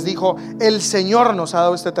 Y les dijo: el Señor nos ha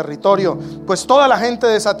dado este territorio, pues toda la gente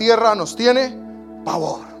de esa tierra nos tiene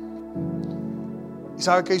pavor. ¿Y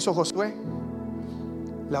sabe qué hizo Josué?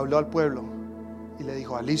 Le habló al pueblo y le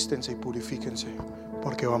dijo: alístense y purifíquense,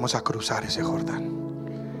 porque vamos a cruzar ese Jordán.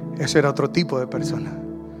 Ese era otro tipo de persona.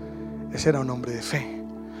 Ese era un hombre de fe.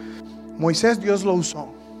 Moisés, Dios lo usó.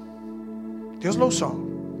 Dios lo usó.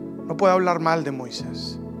 No puedo hablar mal de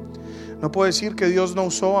Moisés. No puedo decir que Dios no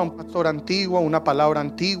usó a un pastor antiguo, una palabra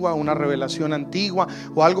antigua, una revelación antigua,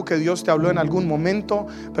 o algo que Dios te habló en algún momento.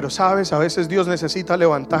 Pero sabes, a veces Dios necesita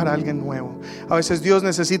levantar a alguien nuevo. A veces Dios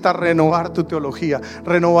necesita renovar tu teología,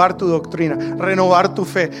 renovar tu doctrina, renovar tu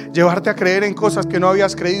fe, llevarte a creer en cosas que no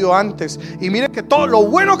habías creído antes. Y mire que todo lo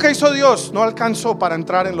bueno que hizo Dios no alcanzó para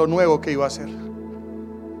entrar en lo nuevo que iba a hacer.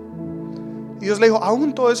 Y Dios le dijo: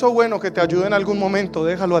 aún todo eso bueno que te ayudó en algún momento,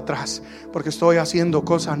 déjalo atrás, porque estoy haciendo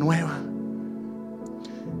cosa nueva.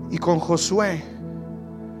 Y con Josué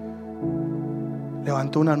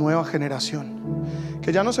levantó una nueva generación,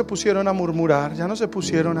 que ya no se pusieron a murmurar, ya no se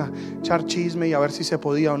pusieron a echar chisme y a ver si se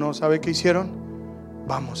podía o no. ¿Sabe qué hicieron?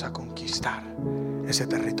 Vamos a conquistar ese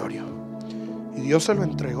territorio. Y Dios se lo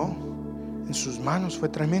entregó en sus manos. Fue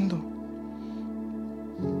tremendo.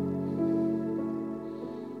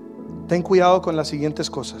 Ten cuidado con las siguientes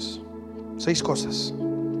cosas. 6 cosas.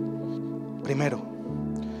 Primero,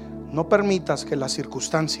 no permitas que las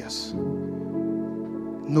circunstancias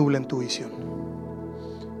nublen tu visión.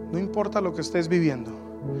 No importa lo que estés viviendo,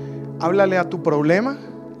 háblale a tu problema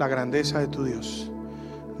la grandeza de tu Dios,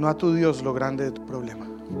 no a tu Dios lo grande de tu problema.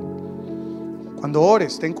 Cuando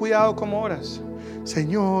ores, ten cuidado cómo oras.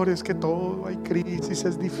 Señor, es que todo, hay crisis,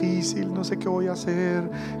 es difícil, no sé qué voy a hacer,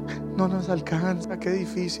 no nos alcanza, qué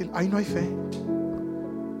difícil. Ahí no hay fe.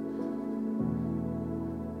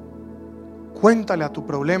 Cuéntale a tu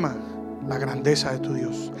problema la grandeza de tu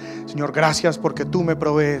Dios. Señor, gracias porque tú me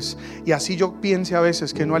provees. Y así yo piense a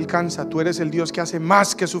veces que no alcanza, tú eres el Dios que hace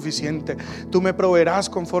más que suficiente. Tú me proveerás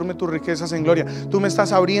conforme tus riquezas en gloria. Tú me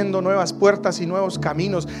estás abriendo nuevas puertas y nuevos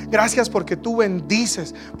caminos. Gracias porque tú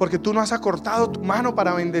bendices, porque tú no has acortado tu mano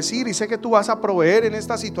para bendecir. Y sé que tú vas a proveer en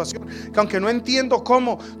esta situación, que aunque no entiendo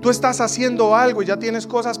cómo, tú estás haciendo algo y ya tienes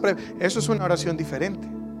cosas. Eso es una oración diferente.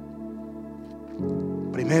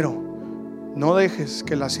 Primero, no dejes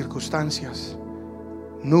que las circunstancias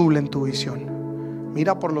nublen tu visión.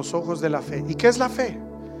 Mira por los ojos de la fe. ¿Y qué es la fe?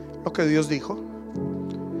 Lo que Dios dijo.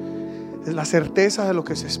 Es la certeza de lo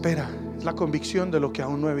que se espera, es la convicción de lo que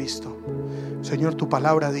aún no he visto. Señor, tu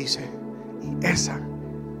palabra dice, y esa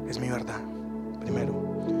es mi verdad. Primero.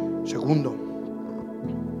 Segundo,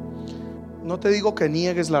 no te digo que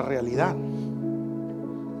niegues la realidad,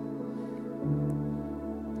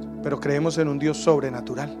 pero creemos en un Dios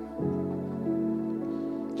sobrenatural.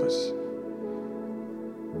 Entonces,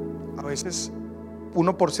 a veces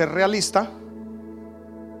uno, por ser realista,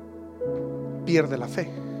 pierde la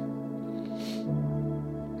fe.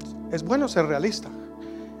 Es bueno ser realista.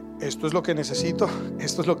 Esto es lo que necesito,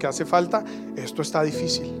 esto es lo que hace falta, esto está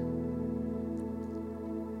difícil.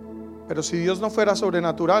 Pero si Dios no fuera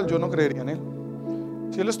sobrenatural, yo no creería en Él.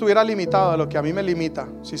 Si Él estuviera limitado a lo que a mí me limita,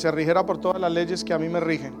 si se rigiera por todas las leyes que a mí me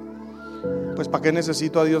rigen, pues ¿para qué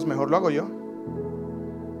necesito a Dios? Mejor lo hago yo.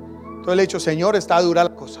 Entonces le he dicho, Señor, está dura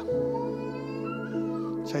la cosa.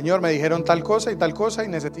 Señor, me dijeron tal cosa y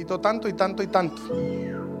necesito tanto y tanto y tanto.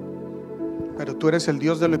 Pero tú eres el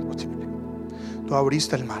Dios de lo imposible. Tú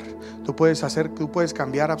abriste el mar. Tú puedes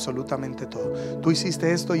cambiar absolutamente todo. Tú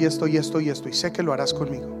hiciste esto y esto y esto y esto, y sé que lo harás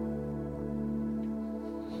conmigo.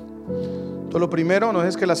 Entonces, lo primero, no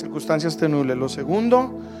es que las circunstancias te nublen. Lo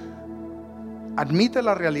segundo, admite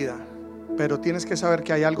la realidad, pero tienes que saber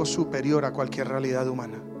que hay algo superior a cualquier realidad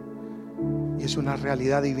humana, y es una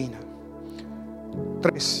realidad divina.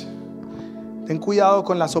 3, ten cuidado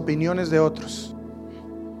con las opiniones de otros.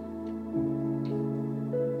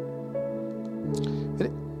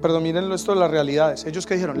 Miren esto de las realidades. Ellos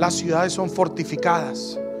que dijeron, las ciudades son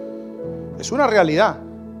fortificadas. Es una realidad.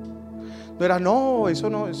 No era,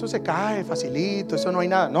 eso se cae facilito, eso no hay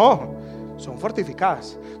nada. No, son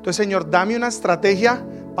fortificadas. Entonces, Señor, dame una estrategia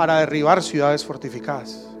para derribar ciudades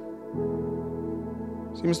fortificadas.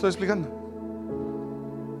 ¿Sí me estoy explicando?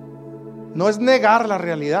 No es negar la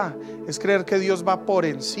realidad, es creer que Dios va por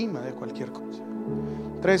encima de cualquier cosa.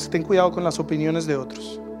 3, ten cuidado con las opiniones de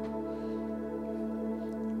otros.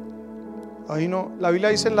 Ahí no, la Biblia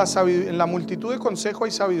dice, en la multitud de consejo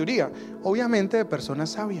hay sabiduría, obviamente de personas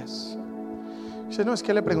sabias. Dice, no, es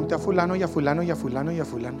que le pregunté a fulano y a fulano y a fulano y a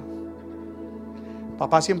fulano.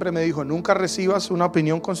 Papá siempre me dijo, nunca recibas una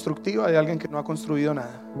opinión constructiva de alguien que no ha construido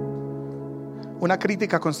nada. Una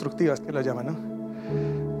crítica constructiva es que lo llaman, ¿no?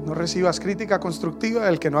 No recibas crítica constructiva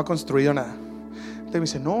del que no ha construido nada. Entonces me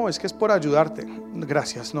dice, no, es que es por ayudarte.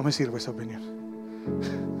 Gracias, no me sirve esa opinión.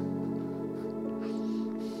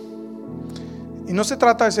 Y no se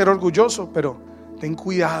trata de ser orgulloso, pero ten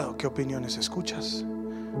cuidado qué opiniones escuchas.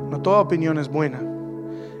 No toda opinión es buena,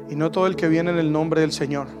 y no todo el que viene en el nombre del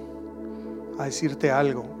Señor a decirte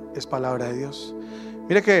algo es palabra de Dios.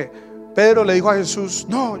 Mire que Pedro le dijo a Jesús,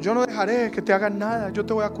 no, yo no dejaré que te hagan nada, yo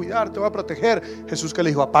te voy a cuidar, te voy a proteger. Jesús que le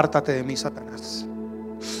dijo, apártate de mí, Satanás.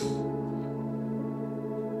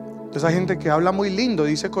 Entonces hay gente que habla muy lindo,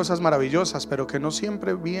 dice cosas maravillosas, pero que no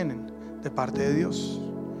siempre vienen de parte de Dios.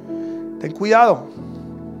 Ten cuidado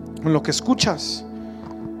con lo que escuchas.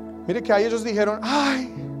 Mire que ahí ellos dijeron,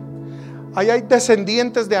 ahí hay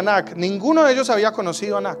descendientes de Anac. Ninguno de ellos había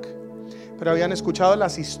conocido a Anac, pero habían escuchado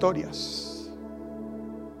las historias.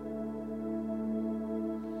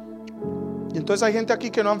 Y entonces hay gente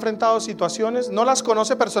aquí que no ha enfrentado situaciones, no las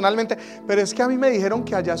conoce personalmente, pero es que a mí me dijeron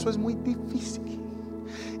que allá eso es muy difícil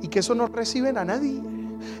y que eso no reciben a nadie,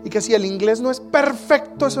 y que si el inglés no es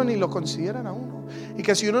perfecto, eso ni lo consideran a uno, y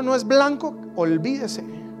que si uno no es blanco, olvídese,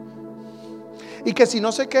 y que si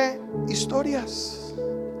no sé qué, historias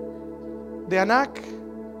de Anac,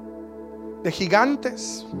 de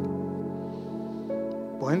gigantes.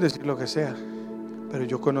 Pueden decir lo que sea, pero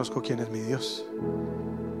yo conozco quién es mi Dios.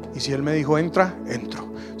 Y si Él me dijo entra,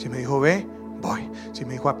 entro. Si me dijo ve, voy. Si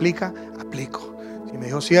me dijo aplica, aplico. Si me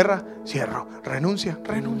dijo cierra, cierro. Renuncia,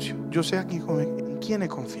 renuncio. Yo sé aquí en quién he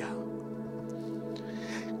confiado.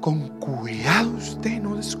 Con cuidado usted,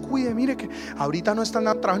 no descuide. Mire que ahorita no están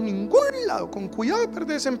atrás en ningún lado. Con cuidado de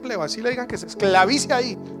perder ese empleo. Así le digan que se esclavice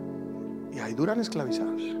ahí. Y ahí duran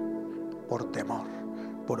esclavizados por temor,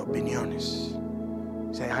 por opiniones.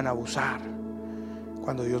 Se dejan abusar,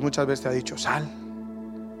 cuando Dios muchas veces te ha dicho sal.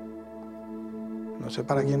 No sé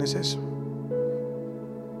para quién es eso.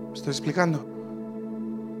 ¿Me estoy explicando?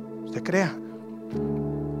 Usted crea.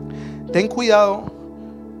 Ten cuidado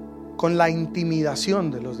con la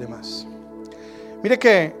intimidación de los demás. Mire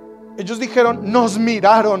que ellos dijeron, nos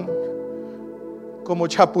miraron como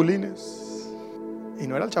chapulines. Y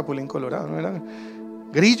no era el chapulín colorado, no eran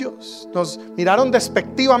grillos. Nos miraron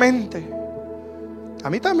despectivamente. A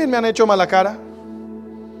mí también me han hecho mala cara.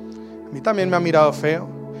 A mí también me han mirado feo.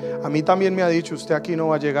 A mí también me ha dicho, usted aquí no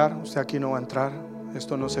va a llegar, usted aquí no va a entrar.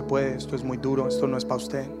 Esto no se puede, esto es muy duro, esto no es para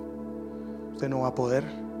usted. Usted no va a poder.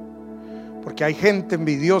 Porque hay gente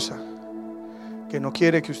envidiosa que no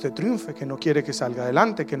quiere que usted triunfe, que no quiere que salga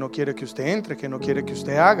adelante, que no quiere que usted entre, que no quiere que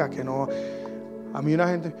usted haga, que no. A mí una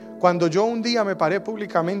gente, cuando yo un día me paré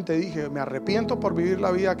públicamente, dije, me arrepiento por vivir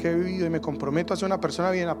la vida que he vivido y me comprometo a ser una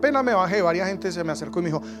persona bien. Apenas me bajé, varias gente se me acercó y me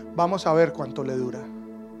dijo, vamos a ver cuánto le dura.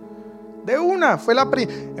 De una, fue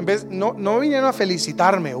en vez, no vinieron a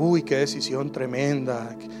felicitarme, uy, qué decisión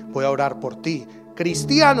tremenda, voy a orar por ti.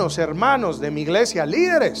 Cristianos, hermanos de mi iglesia,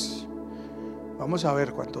 líderes, vamos a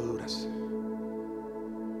ver cuánto duras.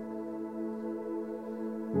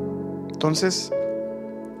 Entonces,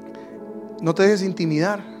 no te dejes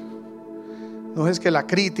intimidar. No dejes que la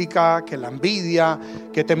crítica, que la envidia,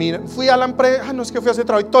 que te miren. Fui a la empresa, no es que fui a hacer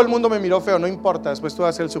trabajo y todo el mundo me miró feo. No importa, después tú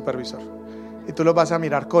vas a ser el supervisor y tú los vas a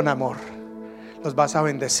mirar con amor, los vas a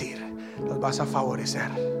bendecir, los vas a favorecer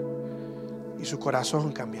y su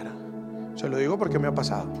corazón cambiará. Se lo digo porque me ha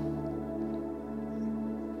pasado.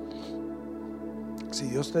 Si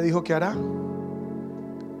Dios te dijo que hará,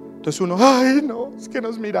 entonces uno, ay no, es que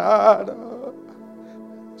nos mirara.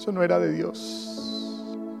 Eso no era de Dios.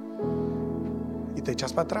 Y te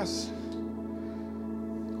echas para atrás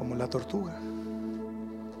como la tortuga.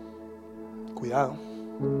 Cuidado.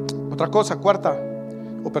 Otra cosa,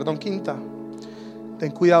 quinta,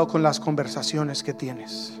 ten cuidado con las conversaciones que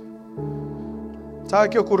tienes. ¿Sabe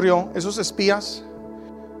qué ocurrió? Esos espías,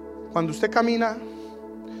 cuando usted camina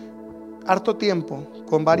harto tiempo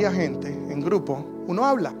con varias gente en grupo, uno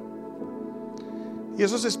habla. Y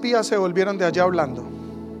esos espías se volvieron de allá hablando.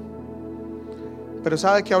 Pero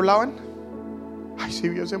 ¿sabe qué hablaban? Ay, sí,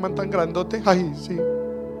 vio ese man tan grandote. Ay, sí.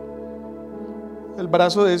 El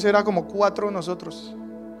brazo de ese era como 4 de nosotros.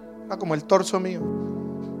 Era como el torso mío.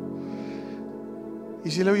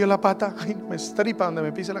 Y si le vio la pata, ay, me estripa donde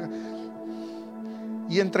me pise la cara.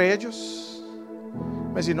 Y entre ellos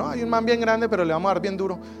me decían, no, hay un man bien grande, pero le vamos a dar bien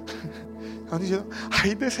duro. Estaban diciendo,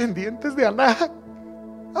 ay, descendientes de Aná.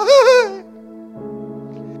 Ay.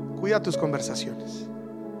 Cuida tus conversaciones.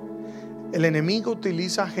 El enemigo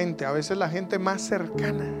utiliza gente, a veces la gente más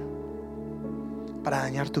cercana, para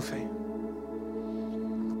dañar tu fe,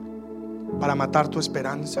 para matar tu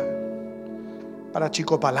esperanza, para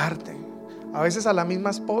achicopalarte. A veces a la misma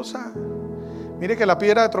esposa. Mire que la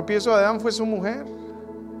piedra de tropiezo de Adán fue su mujer.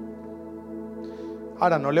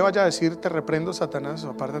 Ahora no le vaya a decir, te reprendo, Satanás,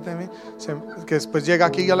 apártate de mí, que después llega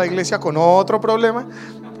aquí a la iglesia con otro problema.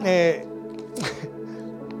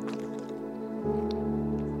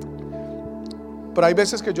 Pero hay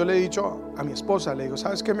veces que yo le he dicho a mi esposa, le digo,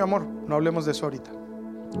 ¿sabes qué, mi amor? No hablemos de eso ahorita.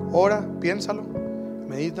 Ora, piénsalo,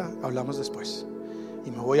 medita, hablamos después.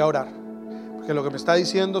 Y me voy a orar, porque lo que me está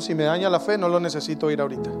diciendo, si me daña la fe, no lo necesito oír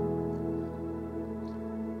ahorita.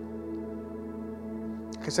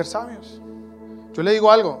 Hay que ser sabios. Yo le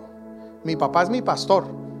digo algo, mi papá es mi pastor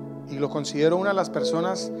y lo considero una de las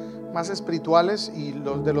personas más espirituales y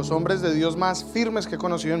de los hombres de Dios más firmes que he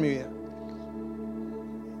conocido en mi vida.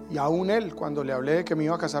 Y aún él, cuando le hablé de que me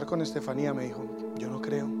iba a casar con Estefanía, me dijo, yo no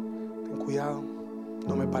creo, ten cuidado,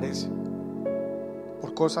 no me parece.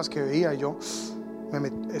 Por cosas que veía,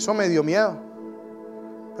 eso me dio miedo.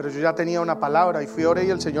 Pero yo ya tenía una palabra y fui, oré y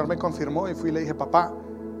el Señor me confirmó y fui y le dije, papá,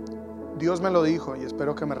 Dios me lo dijo y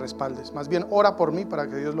espero que me respaldes. Más bien ora por mí para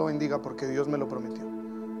que Dios lo bendiga, porque Dios me lo prometió.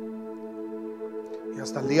 Y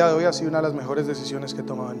hasta el día de hoy ha sido una de las mejores decisiones que he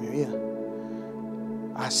tomado en mi vida.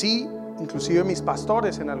 Así, inclusive mis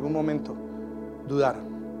pastores en algún momento dudaron,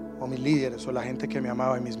 o mis líderes, o la gente que me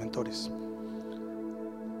amaba y mis mentores.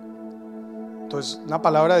 Entonces, una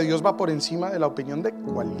palabra de Dios va por encima de la opinión de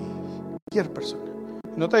cualquier persona.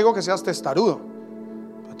 No te digo que seas testarudo,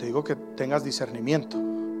 pero te digo que tengas discernimiento.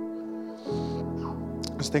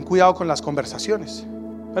 Pues ten cuidado con las conversaciones.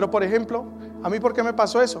 Pero por ejemplo, ¿a mí por qué me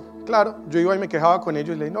pasó eso? Claro, yo iba y me quejaba con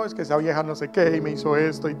ellos y le dije, no, es que esa vieja no sé qué y me hizo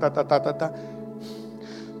esto y ta.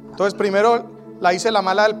 Entonces primero la hice la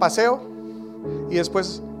mala del paseo y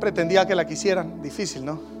después pretendía que la quisieran. Difícil,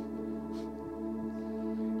 ¿no?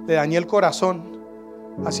 Le dañé el corazón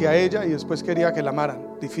hacia ella y después quería que la amaran.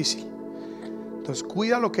 Difícil. Entonces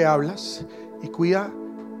cuida lo que hablas y cuida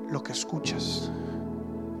lo que escuchas.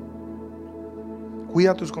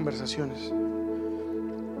 Cuida tus conversaciones.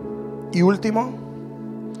 Y último,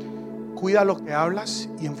 cuida lo que hablas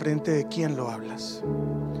y enfrente de quién lo hablas.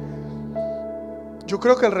 Yo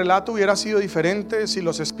creo que el relato hubiera sido diferente si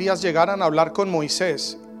los espías llegaran a hablar con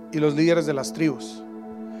Moisés y los líderes de las tribus.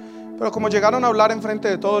 Pero como llegaron a hablar enfrente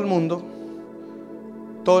de todo el mundo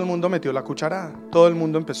metió la cucharada, todo el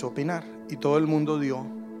mundo empezó a opinar y todo el mundo dio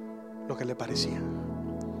lo que le parecía.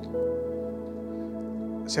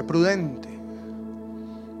 Sé prudente.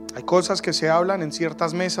 Hay cosas que se hablan en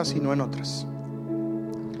ciertas mesas y no en otras.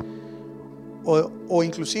 O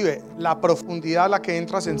inclusive la profundidad a la que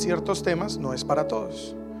entras en ciertos temas no es para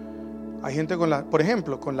todos. Hay gente por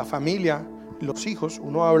ejemplo, con la familia, los hijos,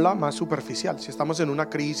 uno habla más superficial. Si estamos en una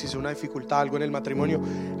crisis, una dificultad, algo en el matrimonio,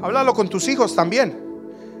 háblalo con tus hijos también,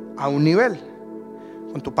 a un nivel.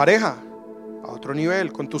 Con tu pareja, a otro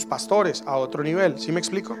nivel. Con tus pastores, a otro nivel. ¿Sí me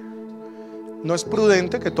explico? No es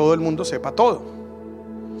prudente que todo el mundo sepa todo.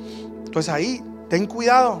 Entonces ahí, ten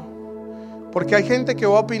cuidado, porque hay gente que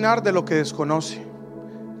va a opinar de lo que desconoce,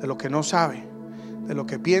 de lo que no sabe, de lo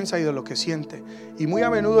que piensa y de lo que siente. Y muy a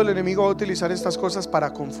menudo el enemigo va a utilizar estas cosas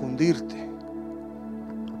para confundirte,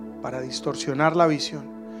 para distorsionar la visión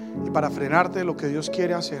y para frenarte de lo que Dios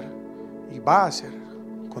quiere hacer y va a hacer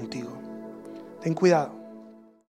contigo. Ten cuidado.